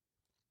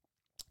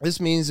 This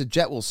means the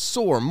jet will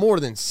soar more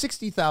than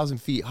 60,000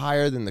 feet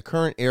higher than the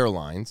current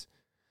airlines.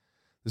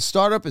 The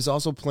startup is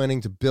also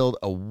planning to build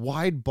a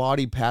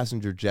wide-body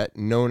passenger jet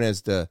known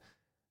as the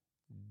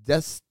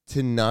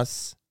Destiny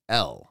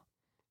L.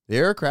 The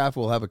aircraft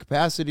will have a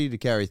capacity to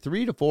carry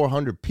 300 to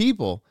 400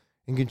 people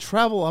and can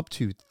travel up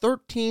to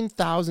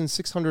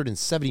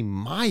 13,670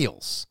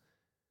 miles.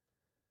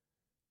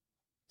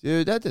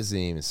 Dude, that doesn't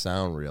even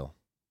sound real.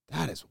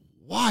 That is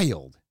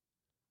wild.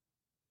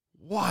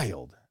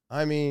 Wild.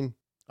 I mean,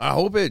 I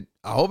hope it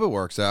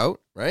works out,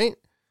 right?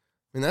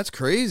 I mean, that's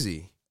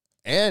crazy.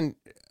 And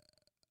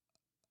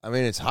I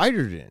mean, it's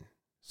hydrogen.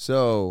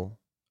 So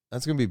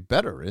that's going to be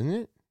better, isn't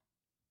it?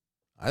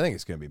 I think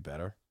it's going to be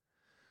better.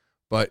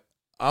 But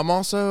I'm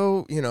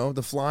also,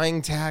 the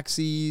flying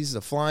taxis,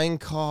 the flying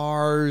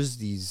cars,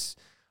 these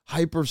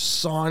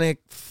hypersonic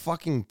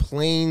fucking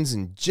planes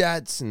and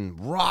jets and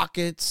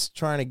rockets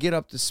trying to get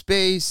up to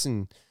space.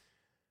 And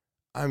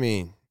I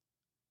mean,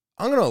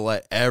 I'm going to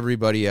let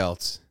everybody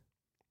else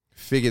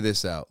figure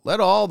this out. Let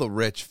all the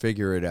rich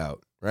figure it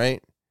out,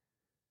 right?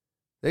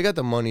 They got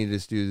the money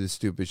to do this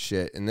stupid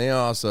shit, and they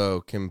also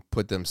can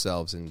put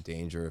themselves in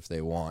danger if they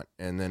want.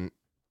 And then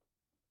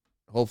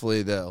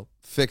hopefully they'll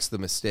fix the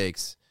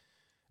mistakes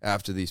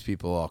after these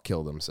people all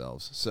kill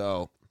themselves.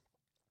 So,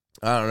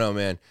 I don't know,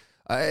 man.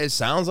 It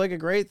sounds like a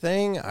great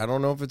thing. I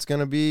don't know if it's going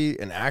to be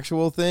an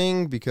actual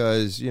thing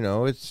because,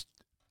 it's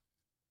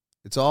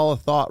all a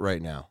thought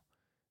right now.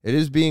 It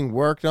is being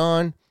worked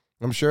on.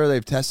 I'm sure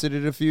they've tested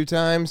it a few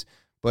times,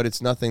 but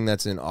it's nothing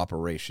that's in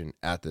operation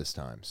at this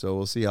time. So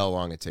we'll see how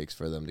long it takes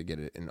for them to get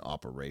it in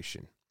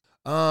operation.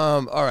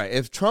 All right.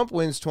 If Trump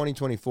wins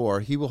 2024,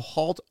 he will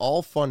halt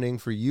all funding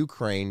for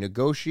Ukraine,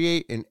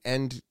 negotiate an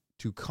end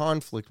to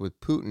conflict with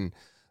Putin,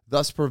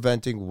 thus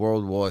preventing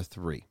World War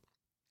III.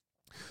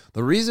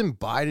 The reason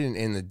Biden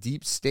and the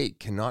deep state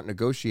cannot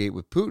negotiate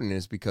with Putin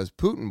is because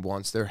Putin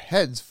wants their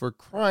heads for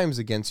crimes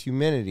against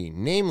humanity,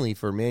 namely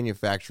for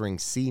manufacturing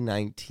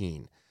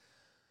C-19.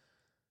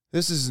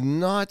 This is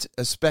not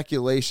a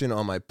speculation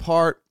on my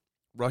part.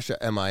 Russia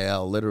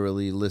MIL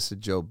literally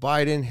listed Joe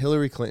Biden,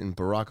 Hillary Clinton,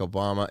 Barack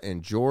Obama,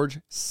 and George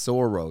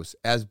Soros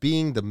as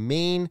being the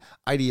main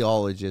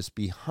ideologists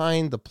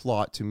behind the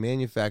plot to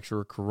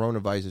manufacture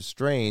coronavirus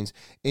strains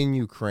in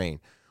Ukraine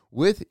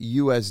with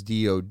US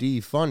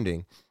DoD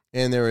funding,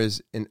 and there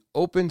is an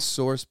open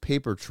source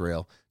paper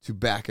trail to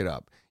back it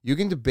up. You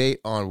can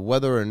debate on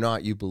whether or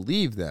not you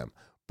believe them,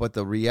 but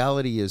the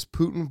reality is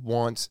Putin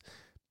wants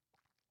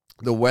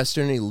the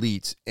Western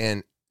elites,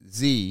 and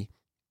Yi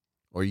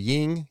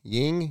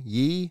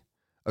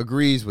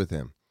agrees with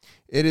him.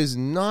 It is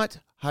not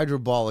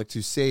hyperbolic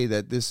to say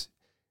that this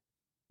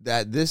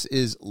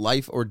is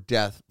life or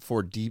death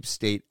for deep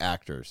state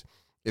actors.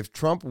 If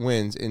Trump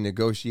wins and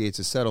negotiates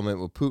a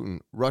settlement with Putin,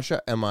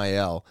 Russia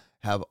MIL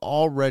have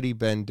already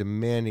been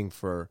demanding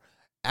for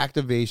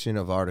activation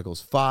of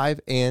Articles 5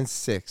 and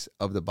 6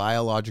 of the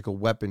Biological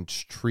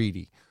Weapons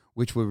Treaty,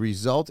 which would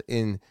result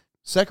in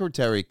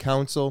Secretary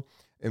Council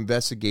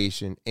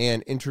investigation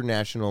and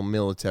international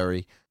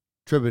military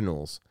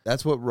tribunals.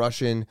 That's what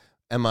Russian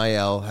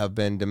MIL have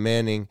been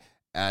demanding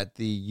at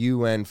the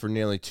UN for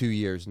nearly 2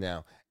 years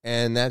now.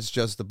 And that's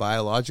just the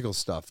biological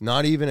stuff,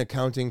 not even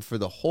accounting for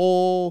the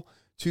whole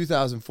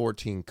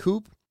 2014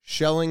 coup,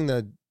 shelling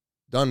the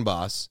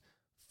Donbass,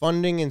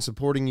 funding and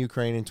supporting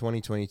Ukraine in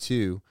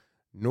 2022,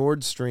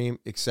 Nord Stream,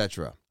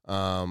 etc.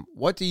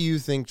 What do you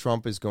think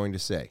Trump is going to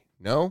say?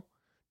 No?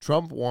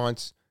 Trump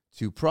wants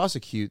to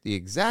prosecute the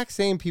exact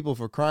same people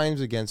for crimes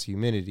against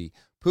humanity.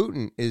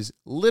 Putin is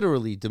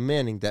literally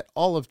demanding that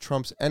all of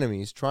Trump's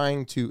enemies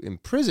trying to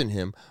imprison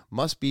him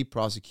must be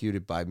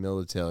prosecuted by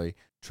military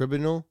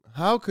tribunal.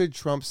 How could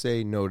Trump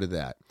say no to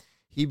that?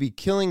 He'd be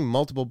killing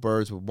multiple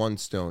birds with one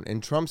stone,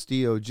 and Trump's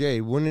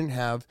DOJ wouldn't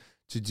have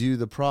to do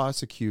the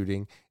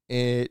prosecuting.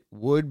 It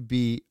would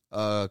be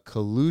a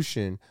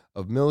collusion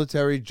of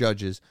military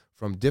judges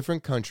from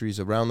different countries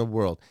around the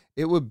world.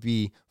 It would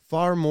be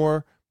far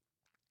more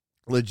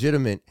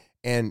legitimate,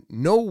 and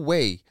no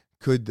way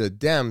could the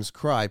Dems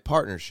cry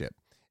partnership.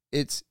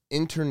 It's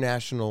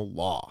international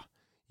law.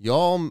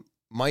 Y'all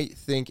might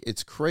think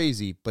it's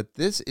crazy, but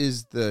this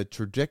is the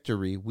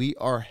trajectory we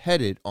are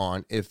headed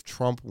on if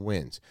Trump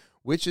wins,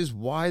 which is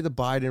why the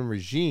Biden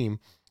regime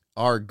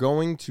are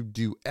going to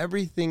do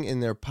everything in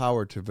their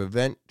power to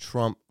prevent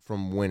Trump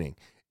from winning.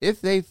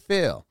 If they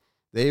fail,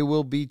 they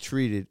will be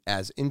treated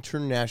as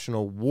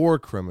international war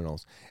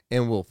criminals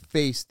and will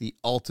face the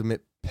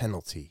ultimate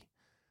penalty.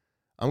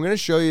 I'm going to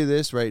show you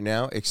this right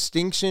now.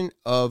 Extinction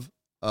of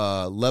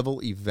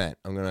level event.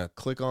 I'm going to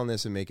click on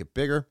this and make it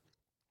bigger.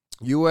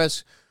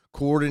 U.S.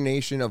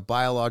 coordination of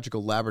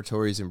biological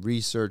laboratories and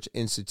research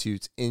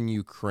institutes in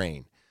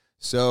Ukraine.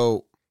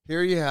 So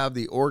here you have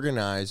the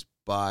organized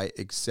by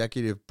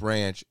executive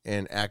branch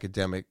and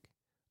academic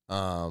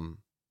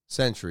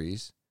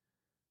centuries,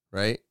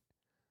 right?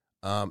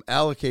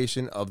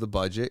 Allocation of the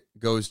budget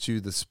goes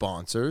to the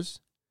sponsors.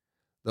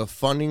 The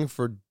funding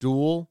for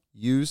dual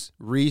use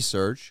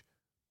research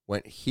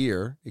went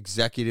here,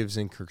 executives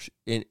in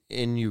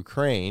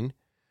Ukraine.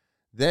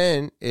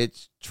 Then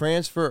its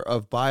transfer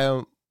of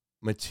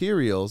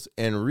biomaterials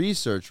and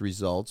research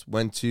results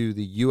went to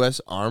the U.S.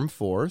 Armed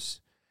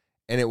Force,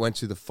 and it went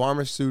to the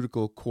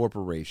pharmaceutical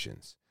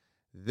corporations.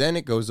 Then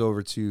it goes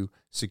over to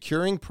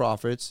securing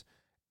profits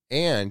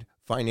and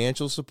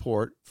financial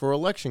support for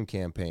election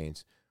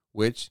campaigns,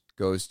 which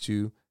goes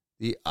to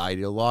the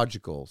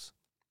ideologicals.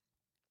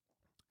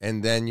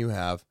 And then you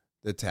have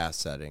the task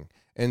setting.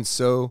 And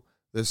so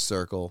the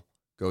circle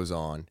goes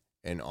on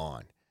and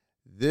on.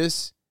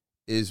 This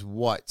is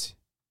what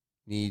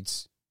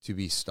needs to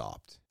be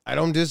stopped. I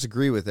don't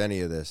disagree with any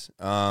of this.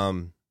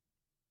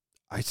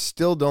 I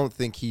still don't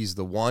think he's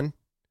the one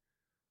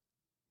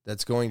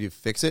that's going to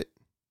fix it.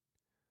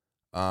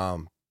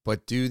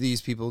 But do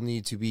these people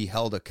need to be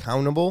held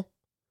accountable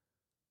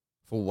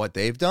for what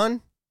they've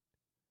done?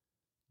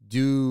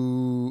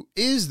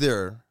 Is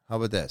there, how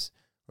about this?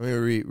 Let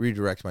me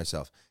redirect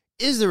myself.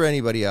 Is there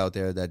anybody out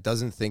there that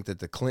doesn't think that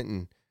the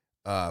Clinton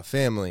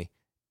family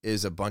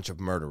is a bunch of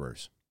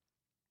murderers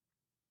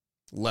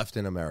left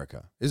in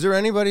America? Is there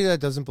anybody that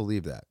doesn't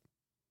believe that?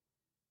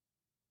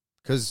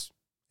 Because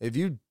if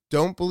you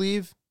don't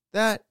believe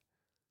that,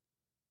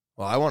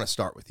 well, I want to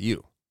start with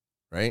you,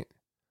 right?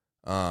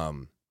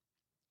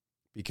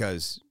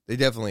 Because they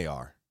definitely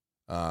are.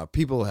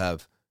 People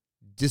have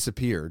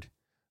disappeared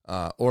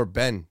or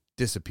been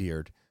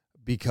disappeared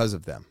because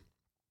of them.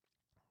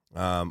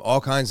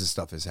 All kinds of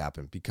stuff has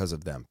happened because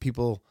of them.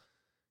 People,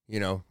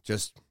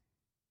 just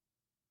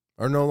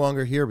are no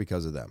longer here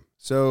because of them.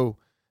 So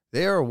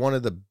they are one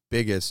of the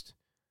biggest,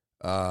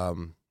 what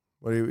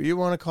do you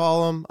want to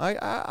call them?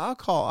 I'll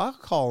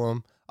call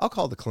them. I'll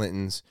call the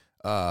Clintons,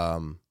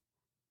 or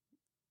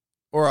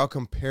I'll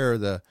compare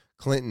the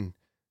Clinton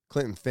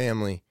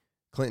family,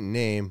 Clinton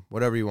name,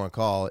 whatever you want to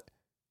call it,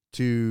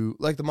 to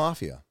like the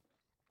mafia,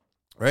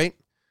 right?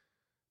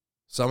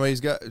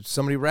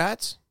 Somebody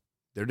rats,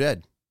 they're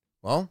dead.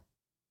 Well,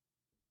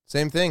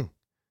 same thing.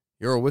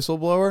 You're a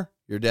whistleblower,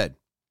 you're dead.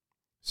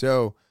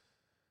 So,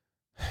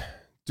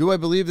 do I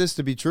believe this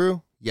to be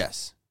true?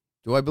 Yes.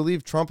 Do I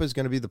believe Trump is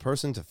going to be the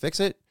person to fix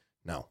it?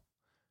 No.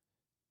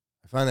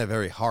 I find that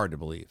very hard to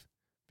believe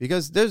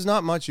because there's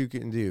not much you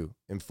can do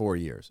in 4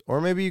 years,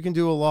 or maybe you can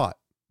do a lot.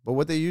 But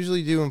what they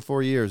usually do in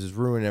 4 years is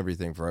ruin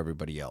everything for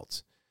everybody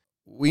else.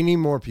 We need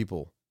more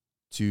people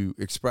to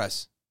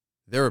express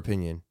their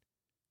opinion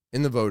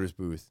in the voters'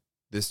 booth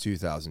this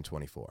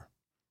 2024.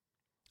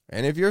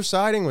 And if you're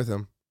siding with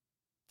him,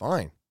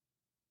 fine.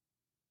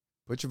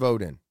 Put your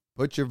vote in.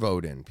 Put your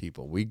vote in,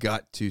 people. We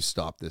got to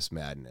stop this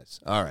madness.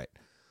 All right.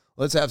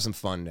 Let's have some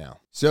fun now.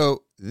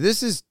 So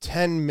this is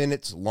 10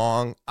 minutes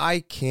long. I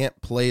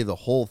can't play the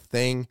whole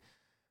thing,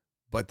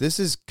 but this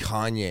is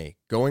Kanye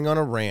going on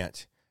a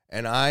rant,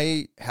 and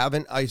I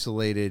haven't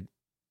isolated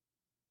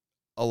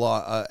a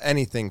lot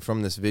anything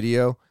from this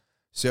video.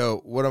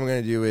 So what I'm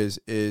going to do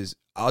is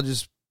I'll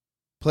just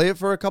play it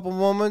for a couple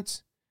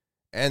moments,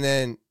 and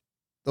then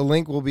the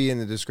link will be in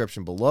the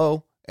description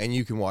below, and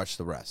you can watch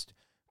the rest.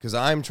 Because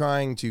I'm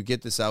trying to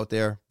get this out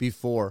there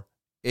before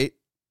it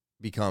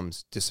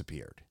becomes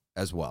disappeared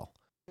as well.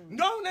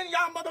 No, none of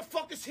y'all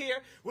motherfuckers here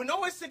with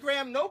no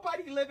Instagram,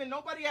 nobody living,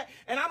 nobody at,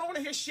 and I don't want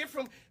to hear shit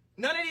from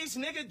none of these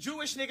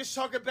Jewish niggas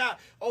talking about,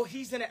 oh,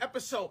 he's in an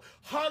episode.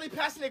 Harley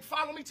Pasternak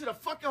followed me to the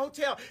fucking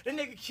hotel. The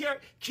nigga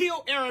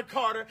killed Aaron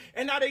Carter,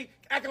 and now they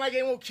acting like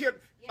they won't clear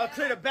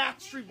the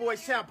Backstreet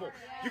Boys sample.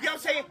 You get what I'm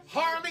saying?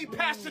 Harley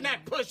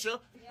Pasternak, Pusha,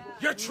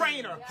 your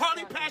trainer.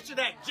 Harley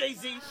Pasternak,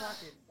 Jay-Z.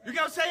 You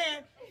get what I'm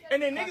saying?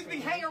 And then niggas be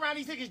hanging around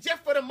these niggas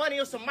just for the money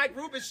or some Mike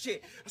Rubin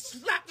shit. I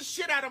slap the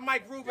shit out of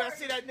Mike Rubin. I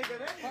see that nigga.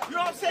 You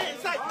know what I'm saying?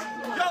 It's like,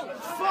 yo,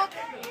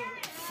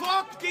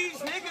 fuck these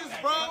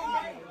niggas, bro.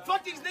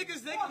 Fuck these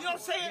niggas, nigga. You know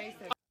what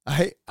I'm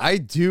saying? I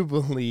do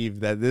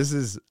believe that this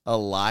is a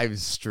live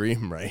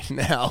stream right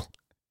now.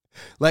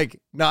 Like,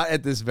 not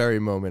at this very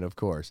moment, of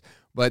course,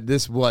 but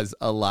this was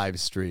a live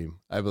stream,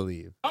 I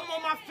believe. I'm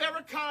on my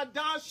Farrakhan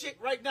Don shit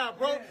right now,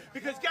 bro.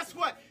 Because guess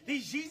what?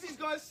 These Yeezys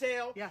gonna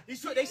sell. Yeah.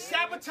 They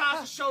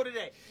sabotaged the show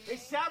today. They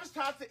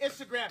sabotaged the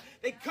Instagram.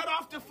 They cut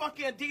off the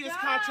fucking Adidas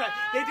contract.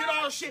 They did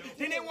all the shit.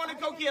 Then they want to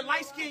go get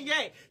Light Skin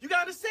Ye. You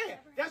gotta understand.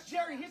 That's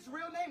Jerry. His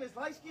real name is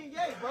Light Skin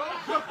Ye, bro.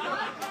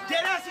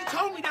 Deadass, he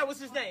told me that was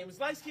his name. It's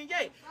Light Skin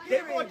Ye.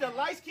 They want the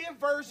light skin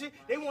version.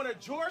 They want a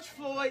George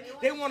Floyd.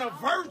 They want a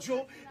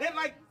Virgil.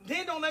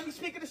 They don't let me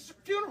speak at the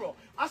funeral.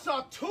 I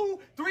saw 2,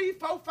 3,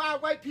 4,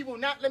 5 white people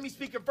not let me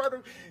speak at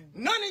Virgil.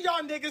 None of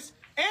y'all niggas.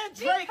 And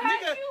Drake,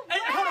 nigga. Hey,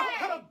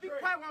 hold on. Be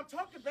quiet while I'm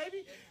talking,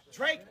 baby.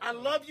 Drake, I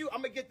love you.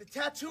 I'm going to get the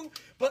tattoo.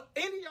 But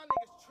any of y'all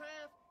niggas,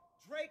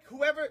 Trav, Drake,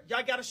 whoever,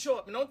 y'all got to show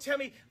up. And don't tell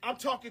me I'm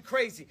talking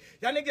crazy.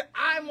 Y'all niggas,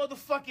 I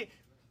motherfucking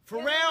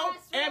Pharrell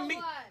and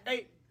me.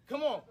 Hey,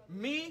 come on.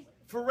 Me,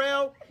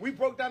 Pharrell, we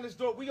broke down this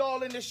door. We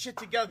all in this shit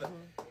together.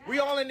 We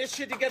all in this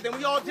shit together. And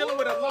we all dealing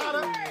with a lot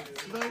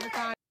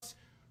of...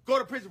 Go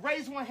to prison.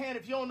 Raise one hand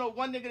if you don't know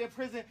one nigga in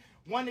prison,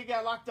 one nigga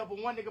got locked up,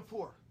 and one nigga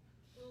poor.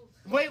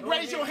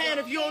 Raise your hand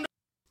if you don't know.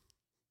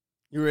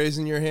 You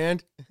raising your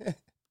hand? You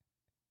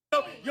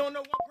don't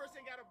know one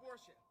person got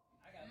abortion.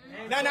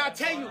 Now I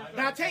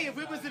tell you, if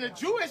it was in a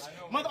Jewish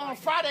mother on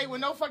Friday with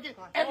no fucking,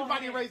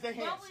 everybody raised their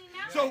hands.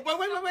 So,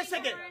 wait a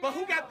second. But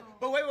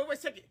wait a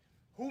second.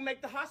 Who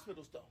make the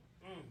hospitals though?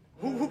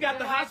 Who got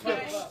the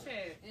hospitals?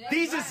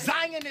 These are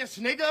Zionists,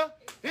 nigga.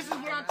 This is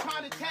what I'm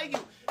trying to tell you.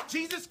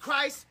 Jesus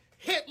Christ,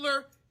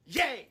 Hitler,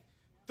 yay.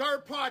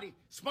 Third party,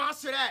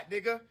 sponsor that,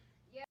 nigga.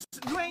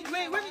 You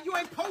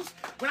ain't post.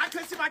 When I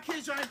couldn't see my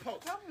kids, y'all ain't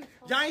post.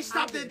 Y'all ain't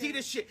stop the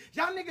Adidas shit.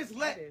 Y'all niggas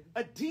let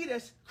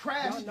Adidas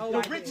crash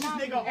the richest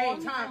nigga of all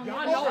time.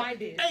 Y'all know I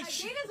did.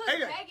 Adidas was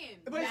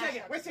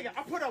begging. Wait a second.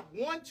 I put up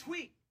one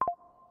tweet,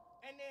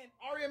 and then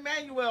Ari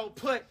Emanuel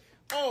put,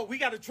 "Oh, we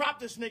got to drop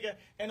this nigga,"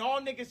 and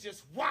all niggas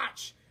just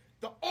watch.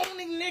 The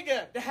only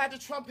nigga that had the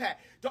Trump hat,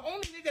 the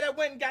only nigga that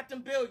went and got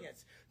them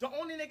billions, the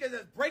only nigga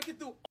that's breaking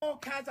through all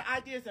kinds of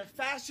ideas in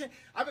fashion.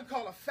 I've been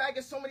called a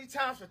faggot so many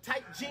times for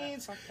tight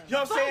jeans. You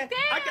know what I'm saying?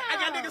 I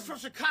got niggas from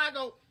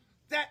Chicago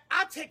that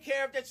I take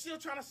care of that still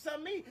trying to sell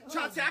me.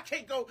 Trying to say I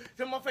can't go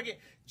to motherfucking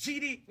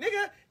GD.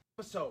 Nigga,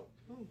 so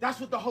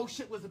that's what the whole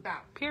shit was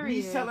about. Period.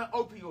 Me selling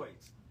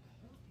opioids.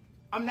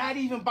 I'm not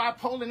even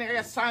bipolar and I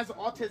got signs of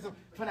autism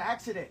from the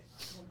accident.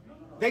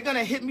 They're going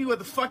to hit me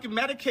with a fucking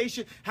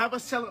medication, have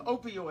us selling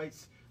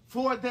opioids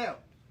for them.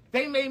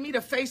 They made me the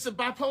face of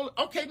bipolar.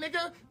 Okay,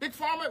 nigga, Big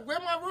Pharma, where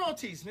my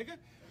royalties, nigga?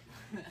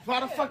 For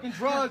all the fucking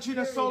drugs you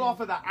done sold off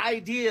of the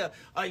idea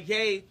of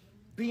Ye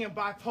being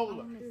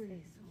bipolar.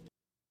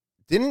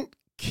 Didn't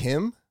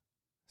Kim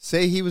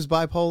say he was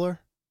bipolar?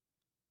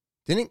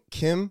 Didn't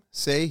Kim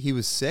say he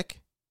was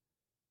sick?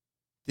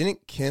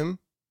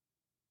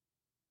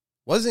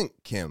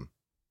 Wasn't Kim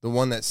the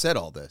one that said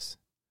all this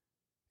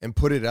and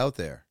put it out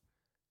there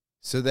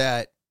so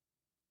that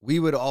we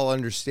would all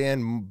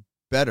understand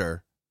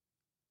better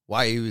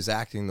why he was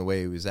acting the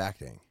way he was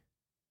acting?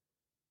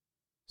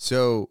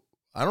 So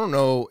I don't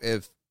know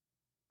if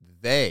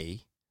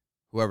they,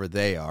 whoever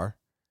they are,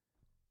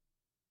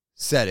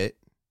 said it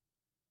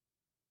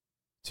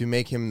to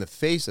make him the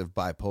face of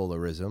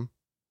bipolarism,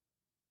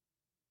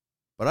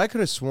 but I could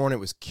have sworn it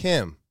was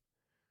Kim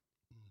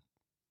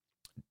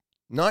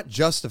not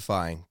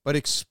justifying, but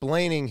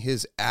explaining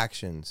his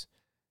actions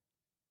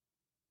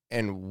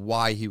and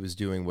why he was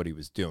doing what he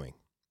was doing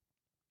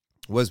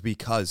was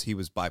because he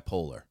was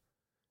bipolar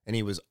and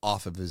he was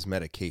off of his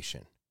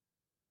medication.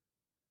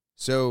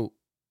 So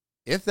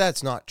if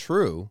that's not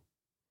true,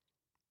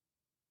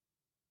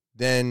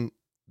 then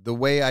the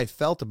way I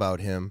felt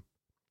about him,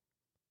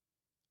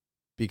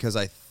 because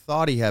I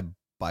thought he had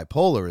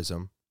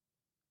bipolarism,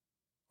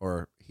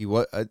 or he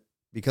was,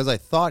 because I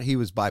thought he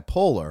was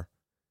bipolar,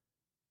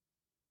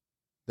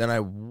 then I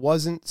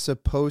wasn't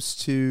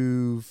supposed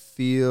to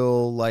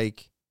feel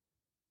like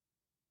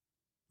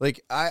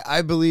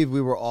I believe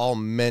we were all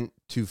meant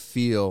to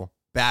feel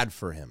bad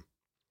for him,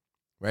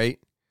 right?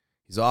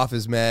 He's off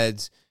his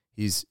meds.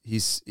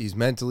 He's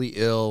mentally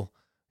ill.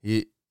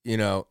 He's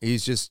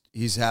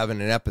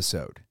having an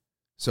episode.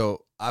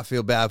 So I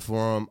feel bad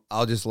for him.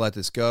 I'll just let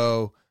this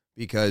go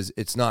because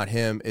it's not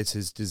him, it's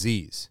his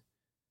disease.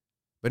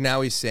 But now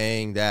he's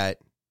saying that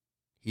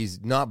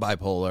he's not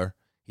bipolar.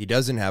 He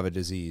doesn't have a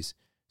disease.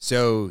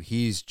 So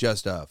he's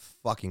just a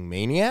fucking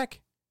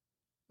maniac?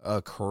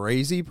 A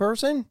crazy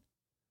person?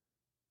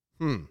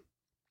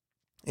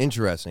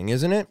 Interesting,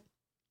 isn't it?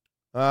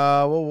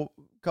 Well,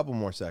 a couple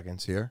more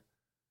seconds here.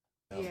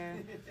 Yeah.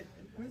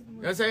 You know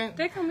what I'm saying?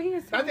 They come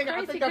here. I think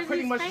I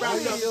pretty much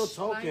rounded up Still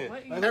talking.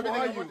 everything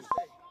I want to say.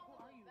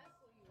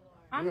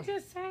 I'm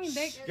just saying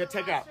they. Yeah,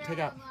 take out.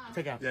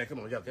 Yeah, come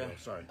on. Yeah.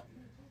 Sorry.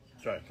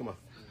 Come on.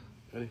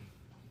 Ready?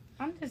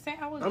 I'm just saying.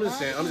 I'm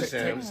just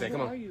saying.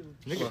 Come on.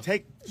 Nigga,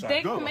 take.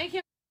 They can make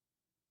him.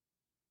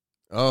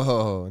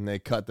 Oh, and they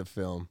cut the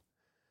film.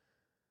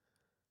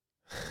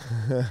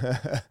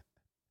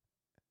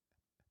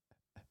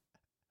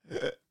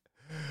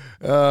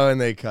 Oh, and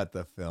they cut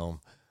the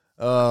film.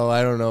 Oh,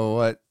 I don't know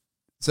what.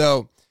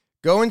 So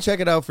go and check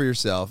it out for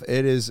yourself.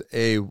 It is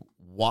a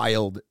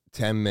wild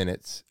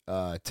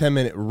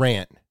 10-minute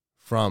rant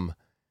from,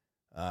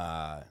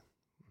 I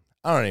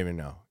don't even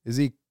know. Is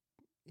he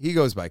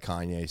goes by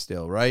Kanye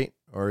still, right?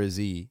 Or is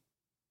he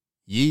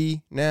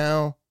Yee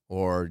now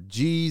or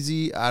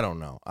Jeezy? I don't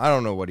know. I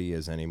don't know what he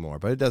is anymore,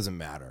 but it doesn't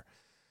matter.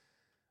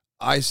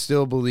 I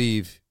still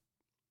believe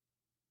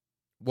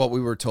what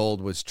we were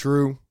told was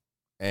true,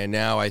 and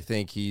now I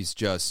think he's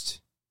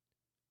just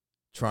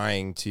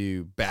trying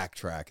to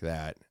backtrack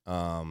that.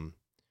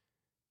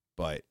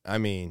 But, I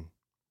mean,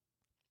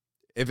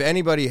 if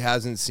anybody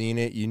hasn't seen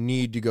it, you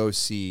need to go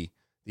see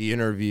the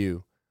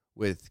interview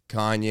with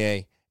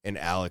Kanye and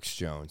Alex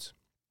Jones.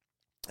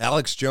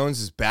 Alex Jones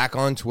is back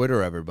on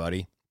Twitter,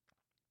 everybody.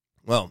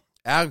 Well,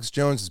 Alex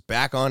Jones is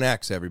back on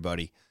X,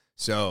 everybody.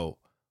 So,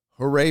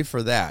 hooray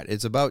for that.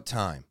 It's about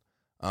time.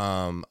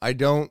 I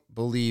don't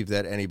believe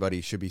that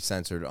anybody should be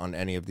censored on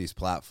any of these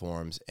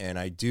platforms, and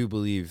I do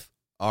believe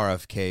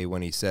RFK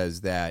when he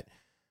says that,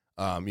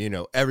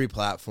 every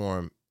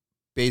platform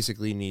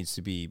basically needs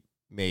to be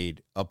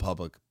made a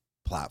public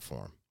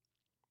platform.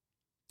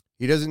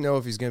 He doesn't know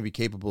if he's going to be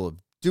capable of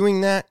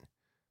doing that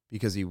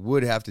because he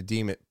would have to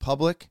deem it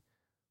public,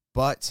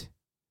 but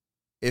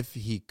if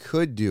he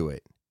could do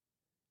it,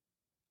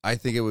 I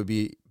think it would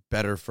be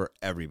better for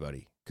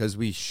everybody because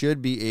we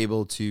should be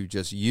able to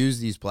just use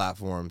these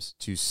platforms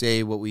to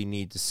say what we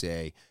need to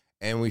say,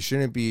 and we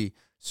shouldn't be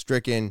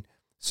stricken,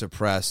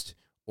 suppressed,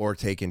 or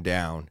taken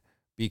down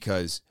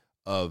because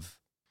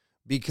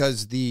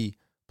the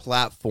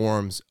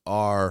platforms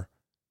are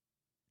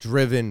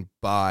driven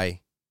by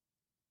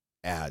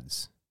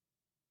ads,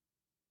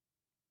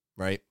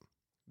 right?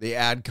 The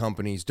ad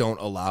companies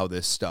don't allow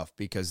this stuff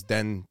because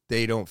then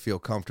they don't feel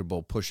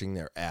comfortable pushing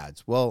their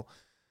ads. Well,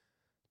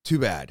 too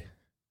bad.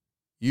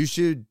 You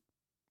should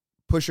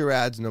push your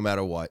ads no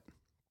matter what.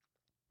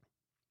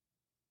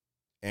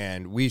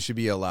 And we should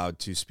be allowed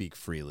to speak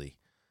freely.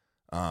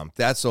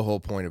 That's the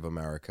whole point of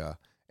America.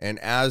 And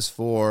as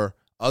for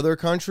other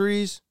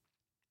countries,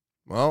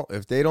 well,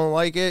 if they don't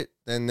like it,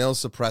 then they'll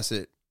suppress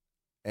it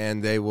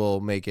and they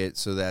will make it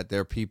so that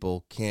their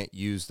people can't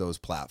use those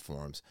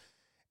platforms.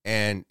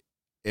 And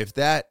if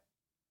that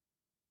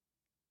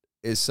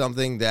is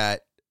something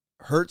that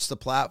hurts the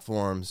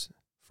platforms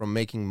from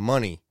making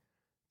money,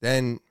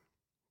 then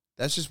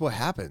that's just what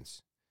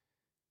happens,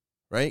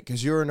 right?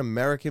 Because you're an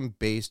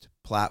American-based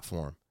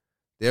platform.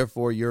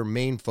 Therefore, your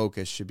main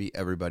focus should be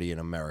everybody in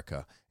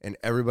America. And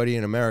everybody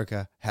in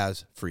America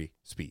has free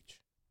speech.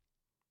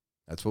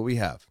 That's what we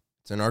have.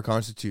 It's in our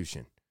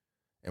Constitution.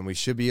 And we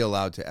should be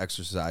allowed to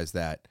exercise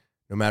that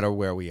no matter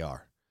where we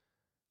are.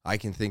 I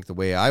can think the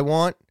way I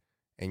want,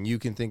 and you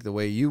can think the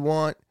way you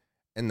want.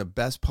 And the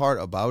best part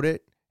about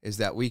it is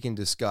that we can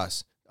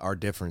discuss our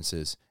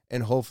differences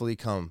and hopefully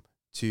come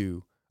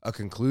to a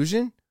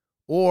conclusion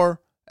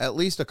or at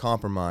least a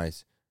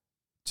compromise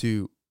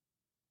to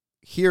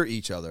hear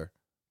each other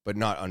but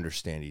not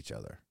understand each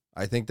other.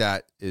 I think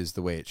that is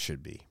the way it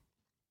should be.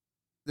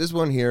 This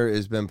one here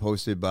has been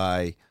posted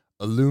by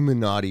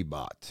Illuminati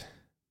Bot.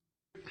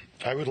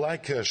 I would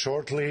like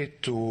shortly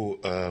to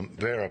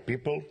warn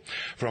people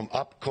from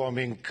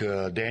upcoming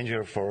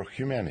danger for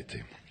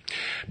humanity.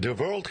 The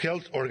World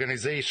Health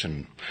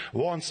Organization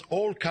wants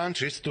all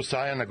countries to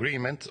sign an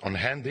agreement on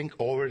handing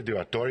over the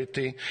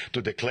authority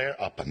to declare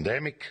a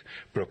pandemic,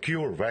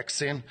 procure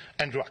vaccine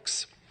and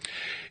drugs.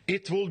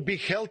 It would be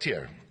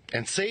healthier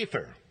and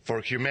safer for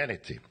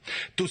humanity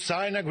to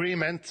sign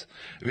agreement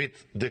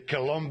with the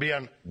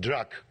Colombian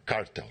drug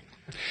cartel.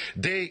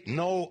 They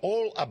know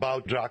all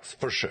about drugs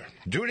for sure.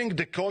 During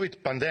the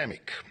COVID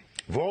pandemic,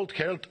 World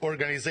Health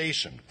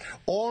Organization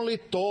only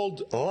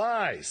told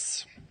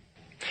lies.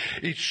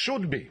 It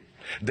should be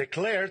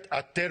declared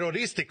a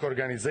terroristic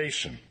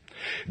organization.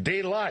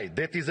 They lied.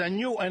 That is a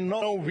new and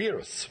known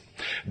virus.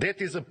 That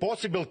is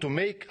possible to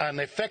make an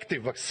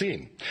effective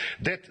vaccine.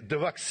 That the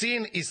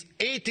vaccine is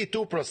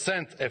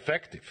 82%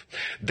 effective.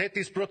 That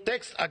it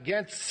protects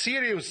against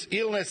serious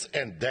illness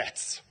and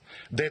deaths.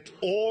 That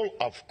all,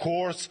 of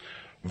course,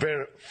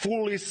 were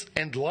foolish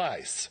and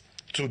lies.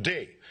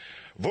 Today,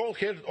 World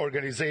Health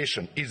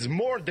Organization is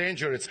more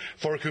dangerous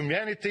for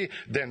humanity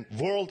than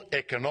World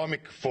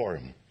Economic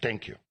Forum.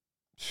 Thank you.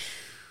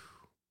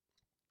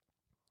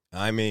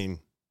 I mean,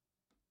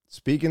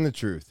 speaking the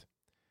truth.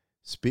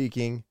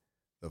 Speaking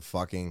the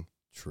fucking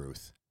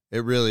truth.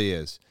 It really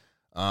is.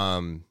 We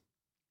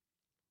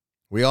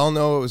all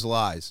know it was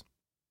lies.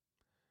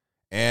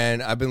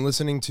 And I've been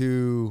listening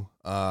to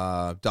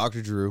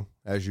Dr. Drew,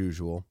 as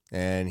usual,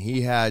 and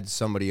he had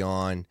somebody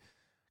on,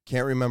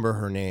 can't remember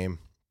her name,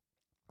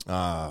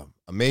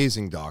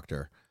 amazing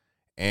doctor,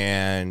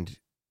 and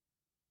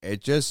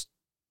it just,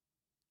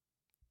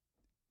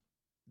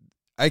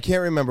 I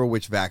can't remember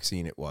which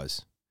vaccine it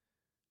was,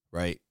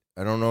 right?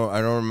 I don't know, I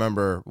don't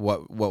remember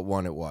what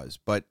one it was,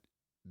 but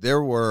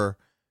there were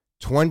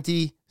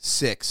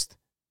 26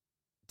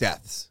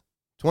 deaths,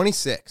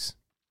 26,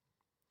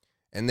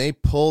 and they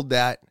pulled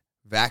that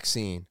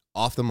vaccine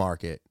off the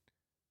market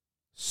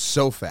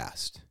so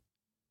fast.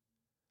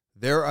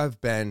 There have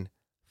been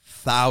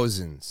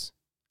thousands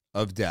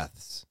of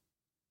deaths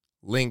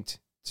linked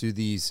to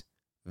these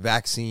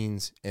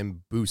vaccines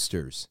and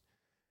boosters,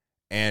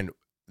 and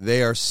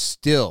they are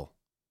still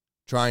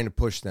trying to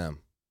push them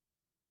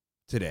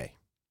today.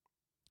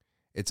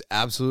 It's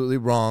absolutely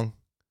wrong.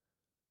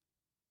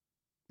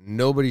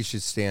 Nobody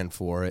should stand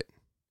for it.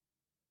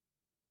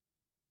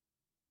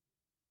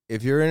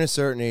 If you're in a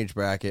certain age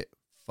bracket,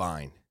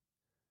 fine.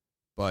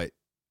 But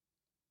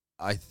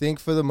I think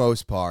for the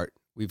most part,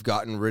 we've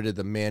gotten rid of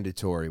the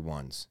mandatory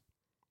ones,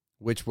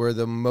 which were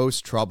the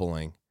most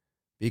troubling,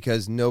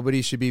 because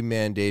nobody should be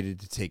mandated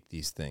to take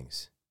these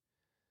things.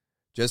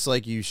 Just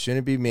like you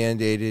shouldn't be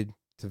mandated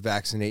to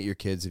vaccinate your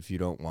kids if you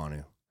don't want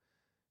to.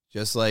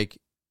 Just like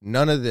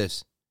none of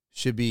this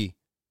should be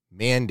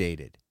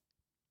mandated.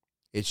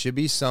 It should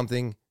be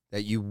something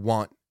that you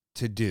want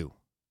to do.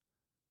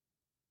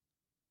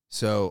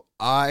 So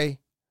I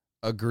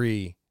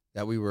agree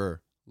that we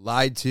were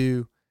lied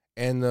to,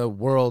 and the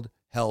World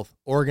Health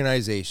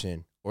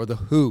Organization, or the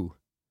WHO,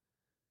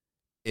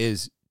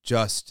 is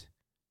just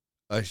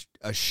a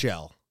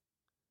shell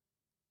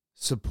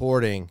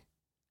supporting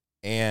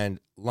and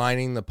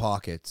lining the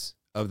pockets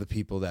of the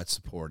people that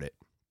support it.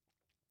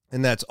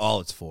 And that's all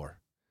it's for.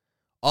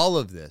 All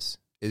of this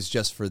is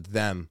just for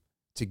them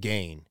to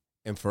gain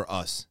and for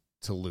us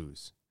to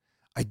lose.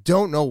 I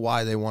don't know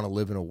why they want to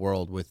live in a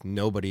world with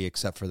nobody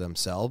except for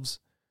themselves,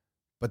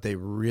 but they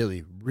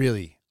really,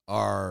 really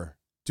are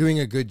doing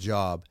a good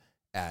job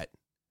at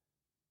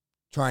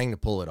trying to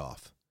pull it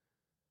off.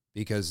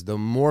 Because the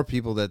more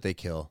people that they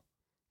kill,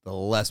 the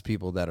less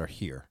people that are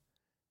here,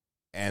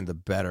 and the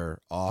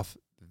better off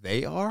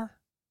they are,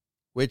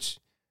 which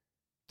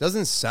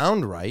doesn't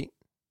sound right,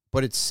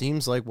 but it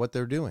seems like what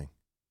they're doing,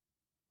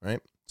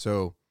 right?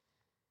 So,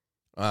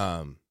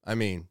 I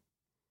mean,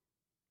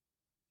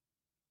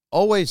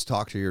 always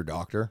talk to your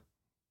doctor,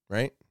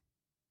 right?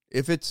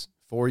 If it's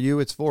for you,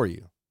 it's for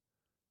you.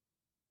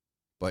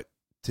 But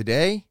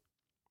today,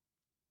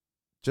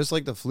 just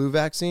like the flu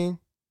vaccine,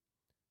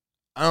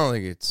 I don't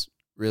think it's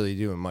really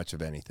doing much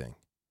of anything.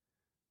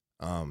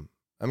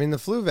 I mean, the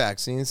flu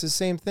vaccine is the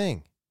same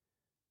thing.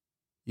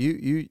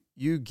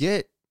 You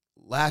get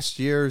last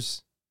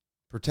year's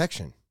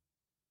protection.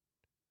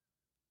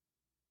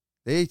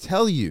 They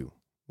tell you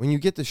when you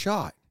get the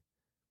shot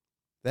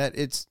that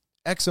it's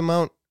X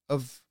amount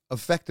of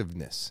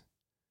effectiveness,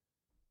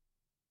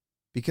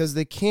 because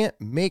they can't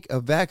make a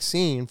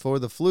vaccine for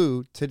the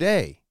flu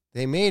today.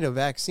 They made a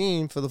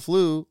vaccine for the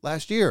flu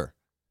last year.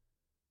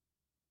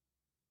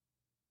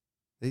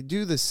 They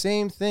do the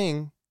same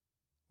thing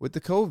with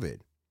the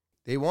COVID.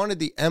 They wanted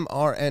the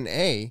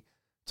mRNA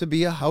to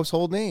be a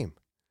household name,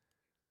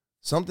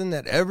 something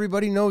that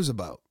everybody knows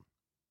about.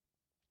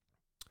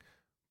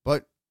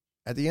 But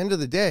at the end of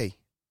the day,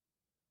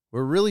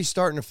 we're really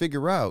starting to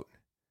figure out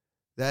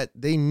that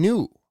they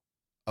knew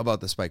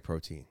about the spike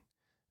protein.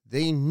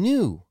 They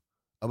knew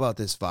about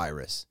this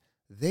virus.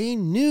 They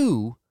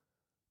knew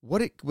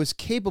what it was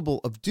capable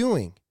of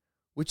doing,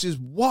 which is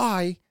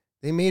why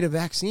they made a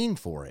vaccine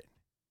for it.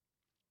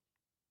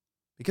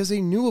 Because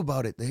they knew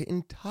about it the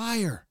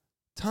entire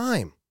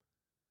time,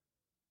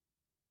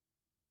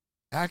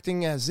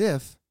 acting as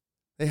if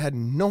they had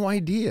no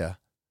idea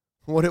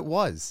what it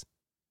was.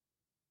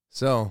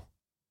 So,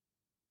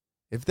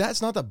 if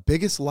that's not the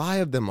biggest lie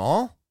of them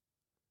all,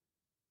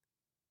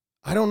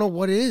 I don't know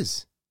what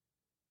is.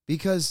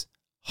 Because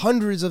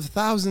hundreds of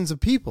thousands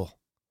of people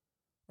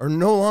are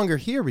no longer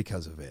here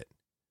because of it.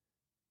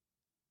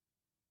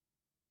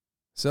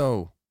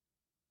 So,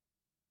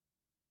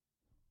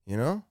 we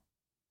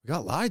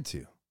got lied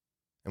to.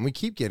 And we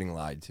keep getting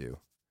lied to.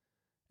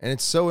 And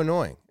it's so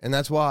annoying. And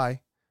that's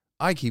why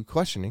I keep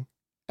questioning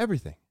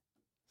everything.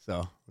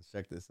 So, let's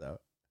check this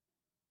out.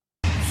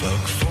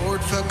 Fuck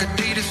Ford, fuck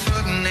Adidas,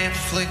 fuck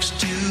Netflix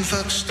too,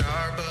 fuck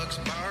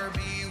Starbucks,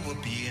 Barbie,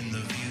 Whoopi and the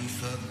View,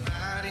 fuck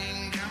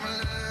Biden,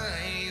 Kamala,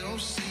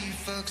 AOC,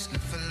 fuck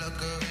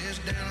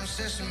Snuffleupagus down on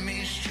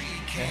Sesame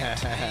Street, can't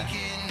take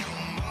it no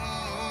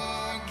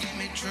more, give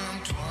me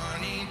Trump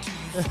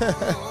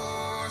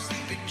 22-4,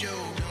 Sleepy Joe,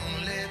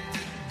 don't let the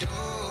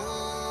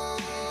door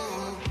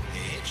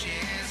hit your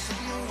ass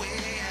on the way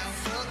out,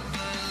 fuck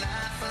Bud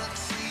Light, fuck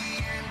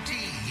CMT,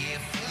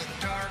 yeah, fuck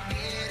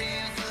Target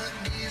and fuck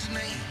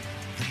Disney.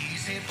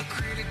 These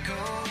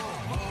hypocritical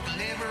woke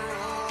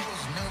liberals,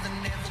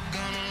 nothing ever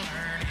gonna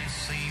learn. It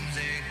seems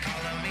they're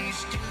calling me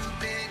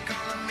stupid,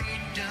 calling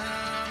me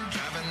dumb,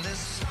 driving this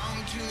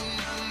song to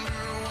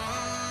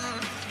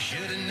 #1.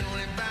 Should've known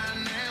it by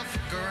now.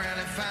 Fuck around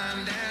and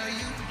find out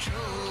you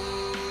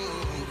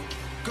chose.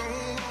 Go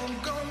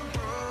on, go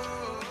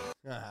bro.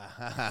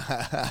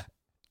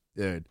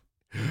 Dude.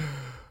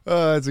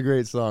 Oh, that's a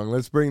great song.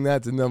 Let's bring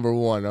that to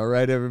 #1. All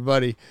right,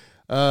 everybody.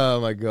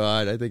 Oh, my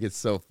God. I think it's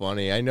so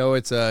funny. I know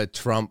it's a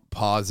Trump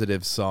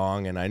positive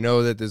song, and I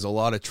know that there's a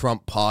lot of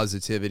Trump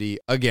positivity.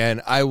 Again,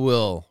 I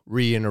will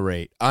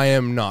reiterate, I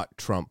am not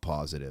Trump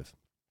positive.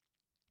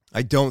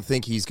 I don't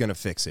think he's going to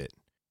fix it.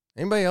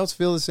 Anybody else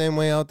feel the same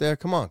way out there?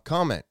 Come on,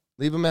 comment.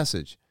 Leave a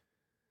message.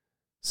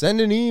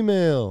 Send an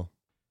email.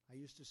 I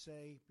used to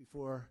say,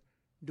 before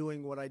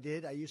doing what I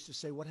did, I used to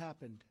say, what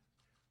happened?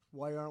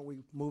 Why aren't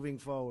we moving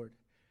forward?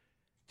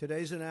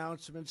 Today's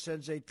announcement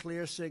sends a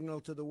clear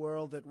signal to the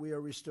world that we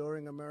are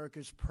restoring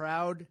America's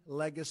proud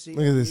legacy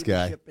Look at of this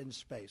guy. leadership in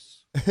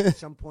space. At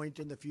some point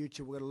in the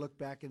future, we're going to look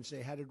back and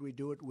say, how did we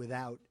do it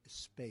without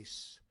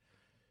space?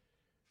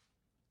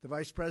 The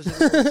vice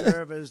president will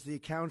serve as the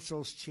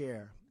council's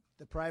chair.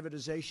 The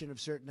privatization of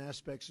certain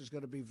aspects is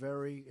going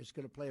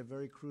to play a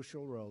very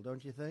crucial role,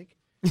 don't you think?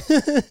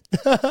 They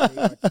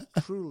are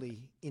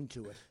truly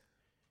into it.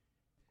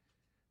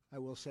 I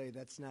will say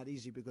that's not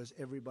easy because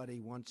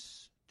everybody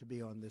wants to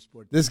be on this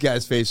board. This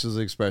guy's facial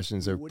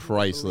expressions are Wouldn't have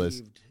priceless.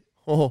 believed,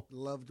 Oh,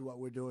 loved what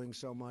we're doing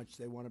so much.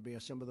 They want to be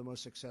some of the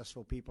most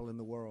successful people in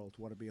the world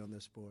want to be on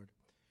this board.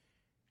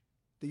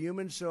 The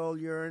human soul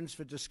yearns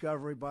for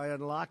discovery. By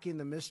unlocking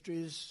the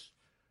mysteries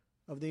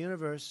of the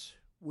universe,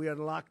 we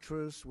unlock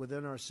truths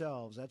within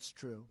ourselves. That's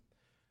true.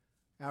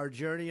 Our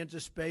journey into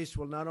space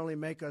will not only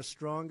make us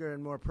stronger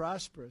and more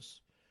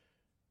prosperous,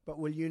 but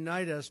will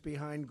unite us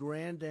behind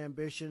grand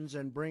ambitions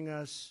and bring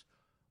us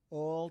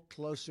all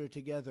closer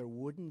together.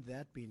 Wouldn't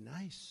that be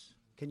nice?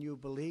 Can you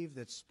believe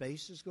that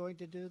space is going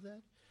to do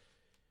that?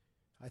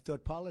 I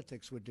thought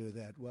politics would do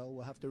that. Well,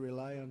 we'll have to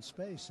rely on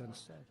space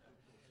instead.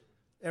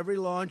 Every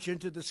launch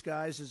into the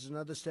skies is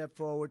another step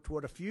forward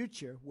toward a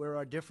future where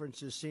our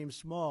differences seem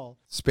small.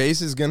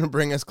 space is going to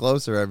bring us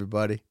closer,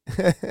 everybody.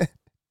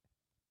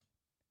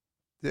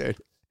 Dude.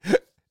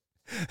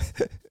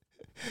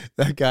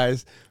 That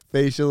guy's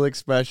facial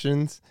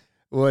expressions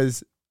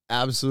was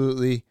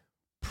absolutely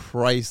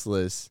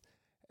priceless.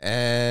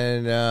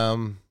 And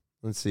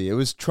let's see. It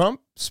was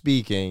Trump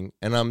speaking,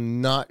 and I'm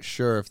not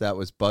sure if that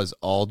was Buzz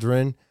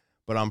Aldrin,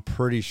 but I'm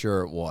pretty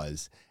sure it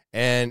was.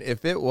 And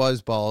if it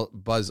was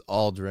Buzz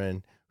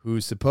Aldrin,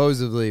 who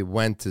supposedly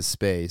went to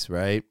space,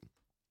 right?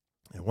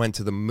 Went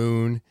to the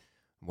moon,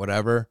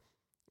 whatever.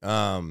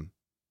 And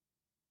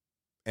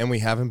we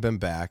haven't been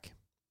back.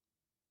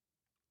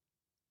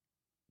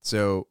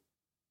 So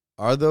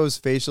are those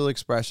facial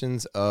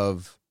expressions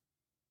of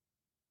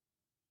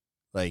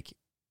like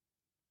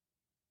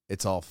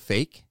it's all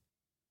fake?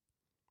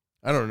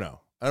 I don't know.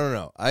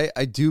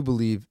 I do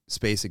believe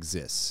space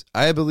exists.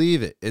 I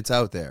believe it. It's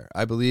out there.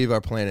 I believe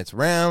our planet's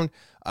round.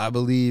 I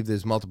believe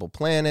there's multiple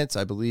planets.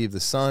 I believe the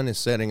sun is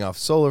setting off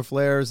solar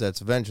flares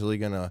that's eventually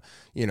going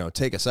to,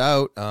 take us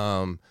out.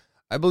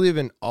 I believe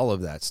in all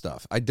of that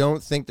stuff. I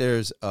don't think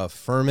there's a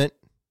firmament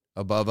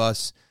above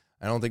us.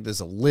 I don't think there's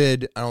a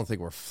lid. I don't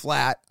think we're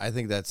flat. I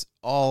think that's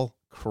all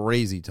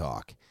crazy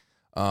talk.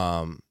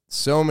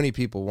 So many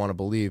people want to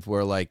believe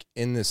we're like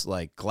in this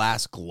like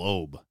glass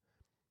globe.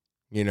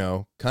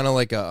 Kind of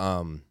like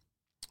a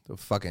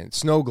fucking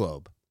snow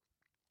globe.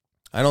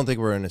 I don't think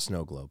we're in a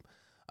snow globe.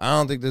 I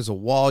don't think there's a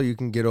wall you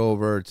can get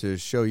over to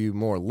show you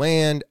more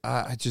land.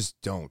 I just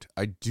don't.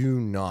 I do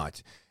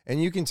not.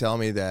 And you can tell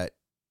me that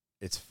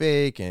it's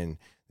fake and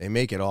they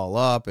make it all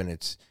up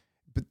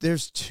but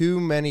there's too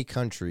many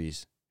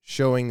countries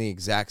showing the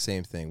exact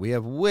same thing. We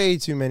have way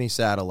too many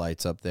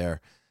satellites up there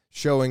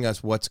showing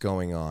us what's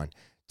going on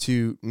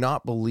to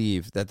not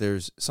believe that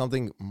there's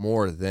something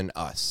more than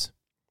us.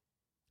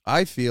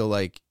 I feel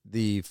like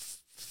the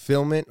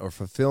fulfillment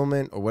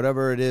or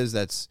whatever it is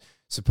that's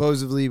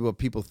supposedly what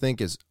people think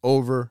is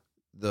over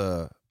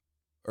the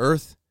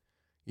earth,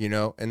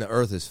 and the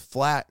earth is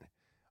flat.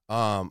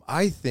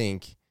 I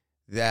think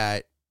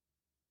that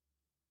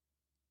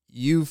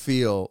you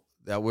feel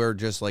that we're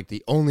just like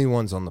the only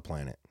ones on the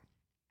planet.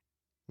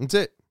 That's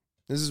it.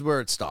 This is where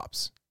it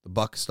stops. The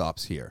buck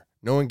stops here.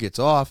 No one gets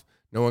off.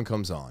 No one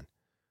comes on.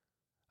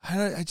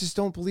 I just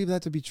don't believe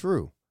that to be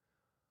true.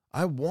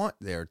 I want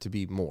there to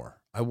be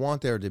more. I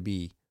want there to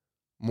be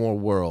more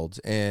worlds.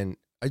 And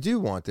I do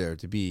want there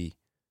to be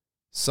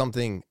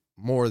something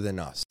more than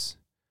us.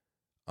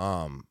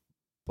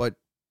 But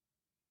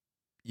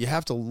you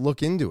have to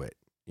look into it,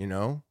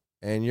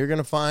 and you're going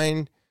to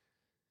find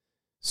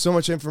so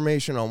much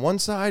information on one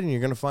side and you're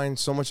going to find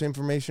so much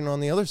information on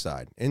the other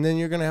side. And then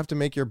you're going to have to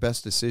make your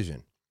best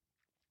decision.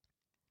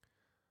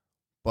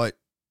 But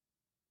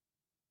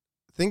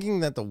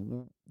thinking that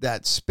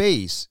that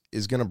space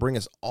is going to bring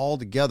us all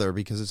together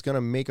because it's going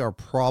to make our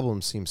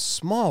problems seem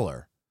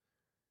smaller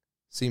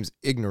seems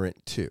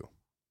ignorant too.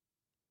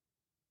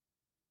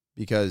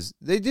 Because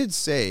they did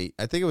say,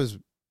 I think it was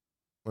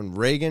when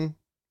Reagan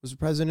was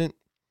president,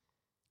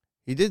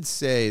 he did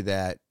say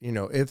that,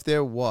 if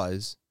there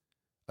was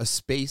a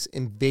space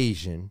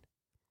invasion,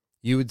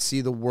 you would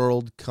see the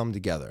world come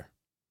together.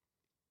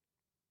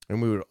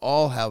 And we would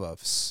all have a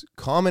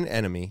common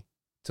enemy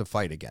to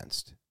fight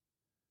against.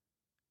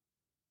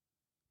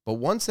 But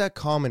once that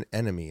common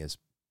enemy is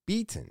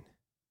beaten,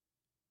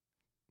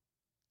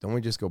 don't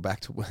we just go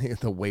back to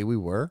the way we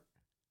were?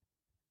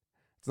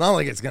 It's not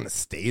like it's going to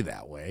stay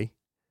that way.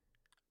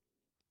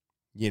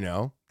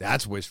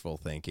 That's wishful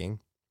thinking.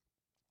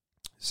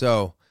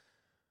 So,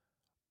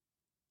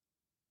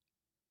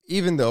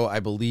 even though I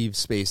believe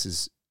space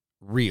is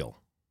real,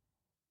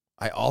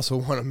 I also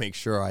want to make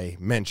sure I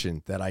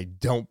mention that I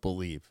don't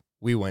believe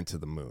we went to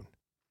the moon.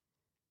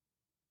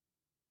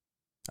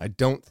 I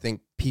don't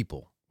think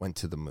people went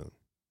to the moon.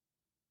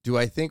 Do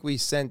I think we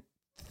sent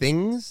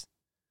things?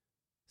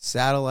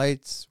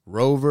 Satellites,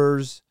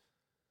 rovers?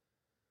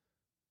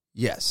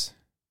 Yes.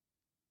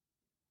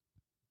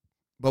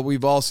 But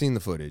we've all seen the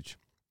footage.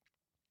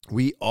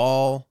 We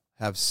all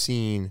have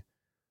seen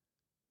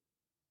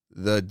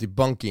the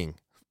debunking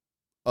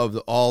of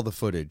all the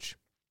footage.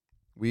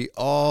 We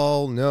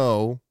all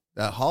know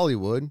that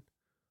Hollywood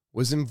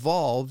was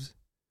involved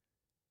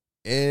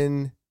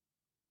in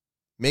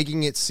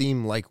making it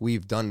seem like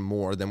we've done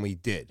more than we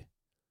did.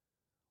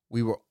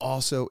 We were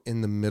also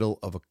in the middle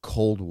of a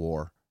Cold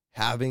War,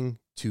 having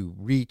to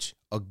reach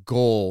a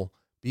goal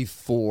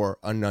before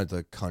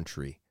another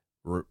country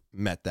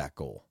met that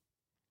goal.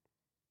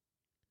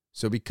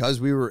 So because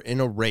we were in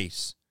a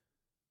race,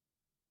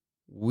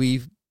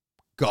 we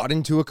got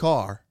into a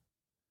car,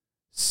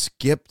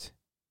 skipped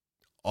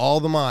all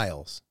the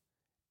miles,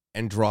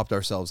 and dropped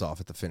ourselves off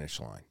at the finish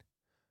line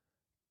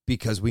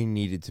because we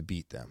needed to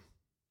beat them.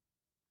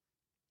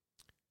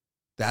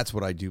 That's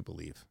what I do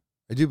believe.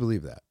 I do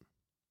believe that.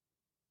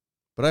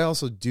 But I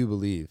also do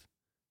believe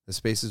the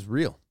space is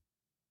real,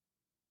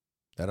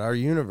 that our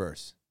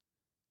universe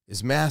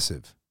is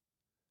massive,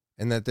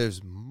 and that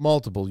there's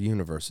multiple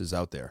universes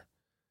out there.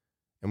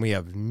 And we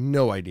have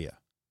no idea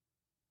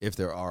if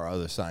there are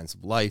other signs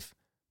of life,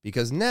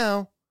 because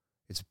now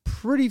it's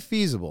pretty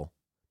feasible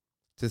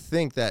to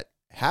think that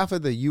half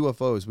of the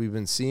UFOs we've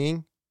been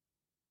seeing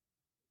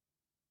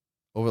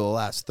over the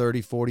last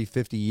 30, 40,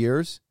 50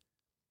 years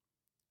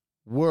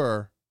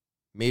were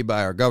made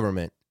by our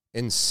government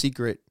in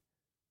secret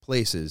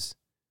places,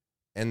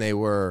 and they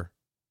were,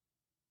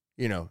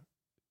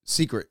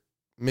 secret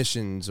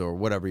missions or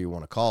whatever you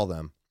want to call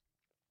them.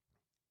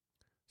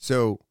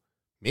 So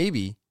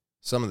maybe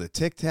some of the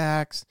Tic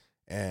Tacs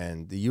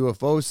and the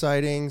UFO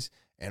sightings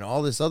and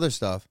all this other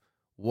stuff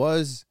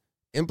was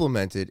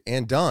implemented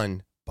and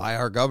done by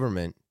our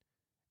government,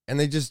 and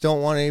they just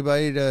don't want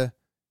anybody to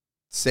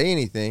say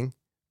anything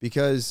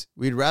because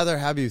we'd rather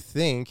have you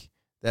think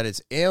that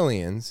it's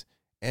aliens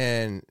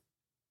and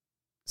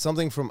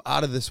something from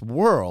out of this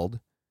world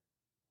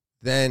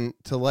than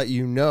to let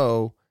you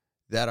know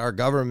that our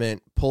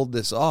government pulled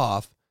this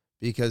off,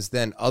 because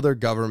then other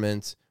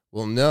governments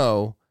will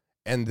know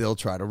and they'll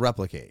try to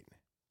replicate.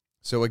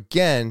 So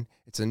again,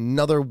 it's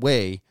another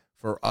way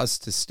for us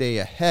to stay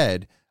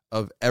ahead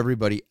of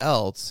everybody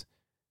else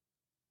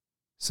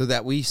so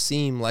that we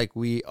seem like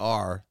we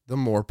are the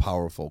more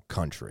powerful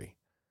country.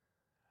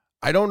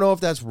 I don't know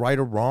if that's right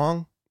or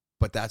wrong,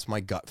 but that's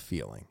my gut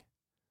feeling.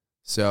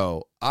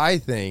 So I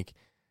think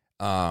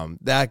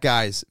that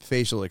guy's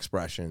facial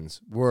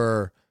expressions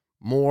were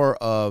more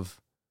of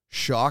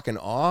shock and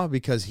awe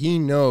because he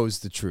knows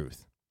the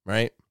truth,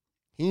 right?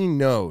 He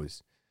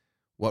knows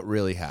what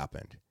really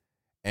happened.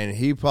 And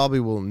he probably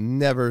will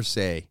never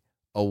say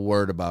a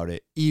word about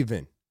it,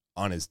 even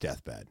on his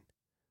deathbed.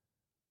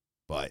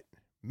 But,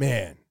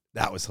 man,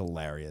 that was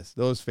hilarious.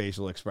 Those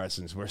facial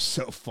expressions were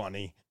so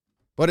funny.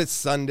 But it's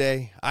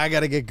Sunday. I got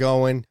to get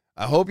going.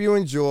 I hope you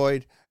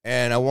enjoyed.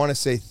 And I want to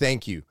say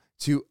thank you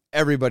to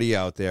everybody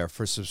out there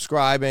for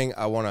subscribing.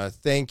 I want to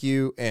thank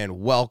you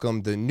and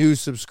welcome the new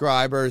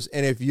subscribers.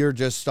 And if you're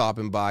just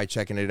stopping by,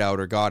 checking it out,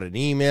 or got an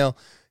email,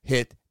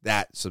 hit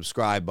that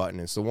subscribe button.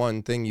 It's the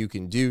one thing you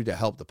can do to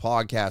help the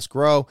podcast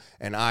grow,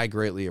 and I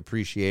greatly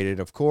appreciate it.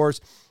 Of course,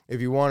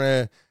 if you want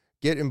to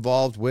get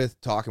involved with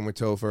Talking with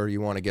Topher,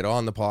 you want to get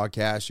on the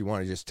podcast, you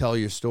want to just tell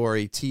your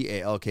story,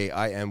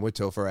 TALKIM with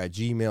Topher at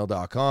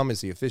gmail.com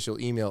is the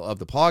official email of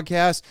the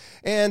podcast.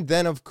 And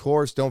then, of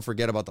course, don't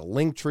forget about the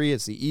link tree.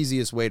 It's the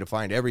easiest way to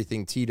find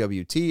everything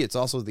TWT. It's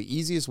also the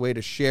easiest way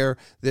to share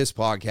this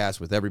podcast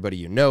with everybody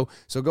you know.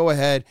 So go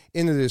ahead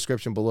in the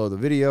description below the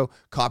video,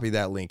 copy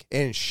that link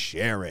and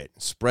share it.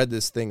 Spread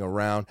this thing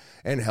around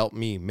and help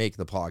me make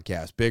the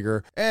podcast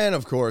bigger. And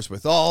of course,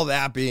 with all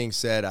that being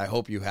said, I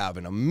hope you have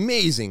an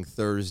amazing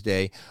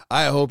Thursday.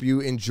 I hope you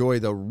enjoy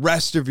the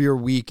rest of your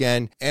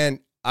weekend, and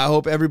I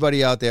hope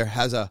everybody out there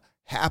has a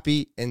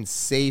happy and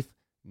safe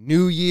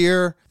new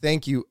year.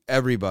 Thank you,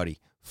 everybody,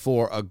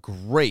 for a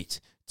great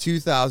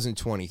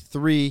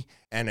 2023,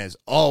 and as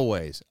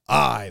always,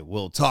 I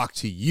will talk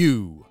to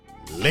you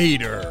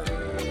later.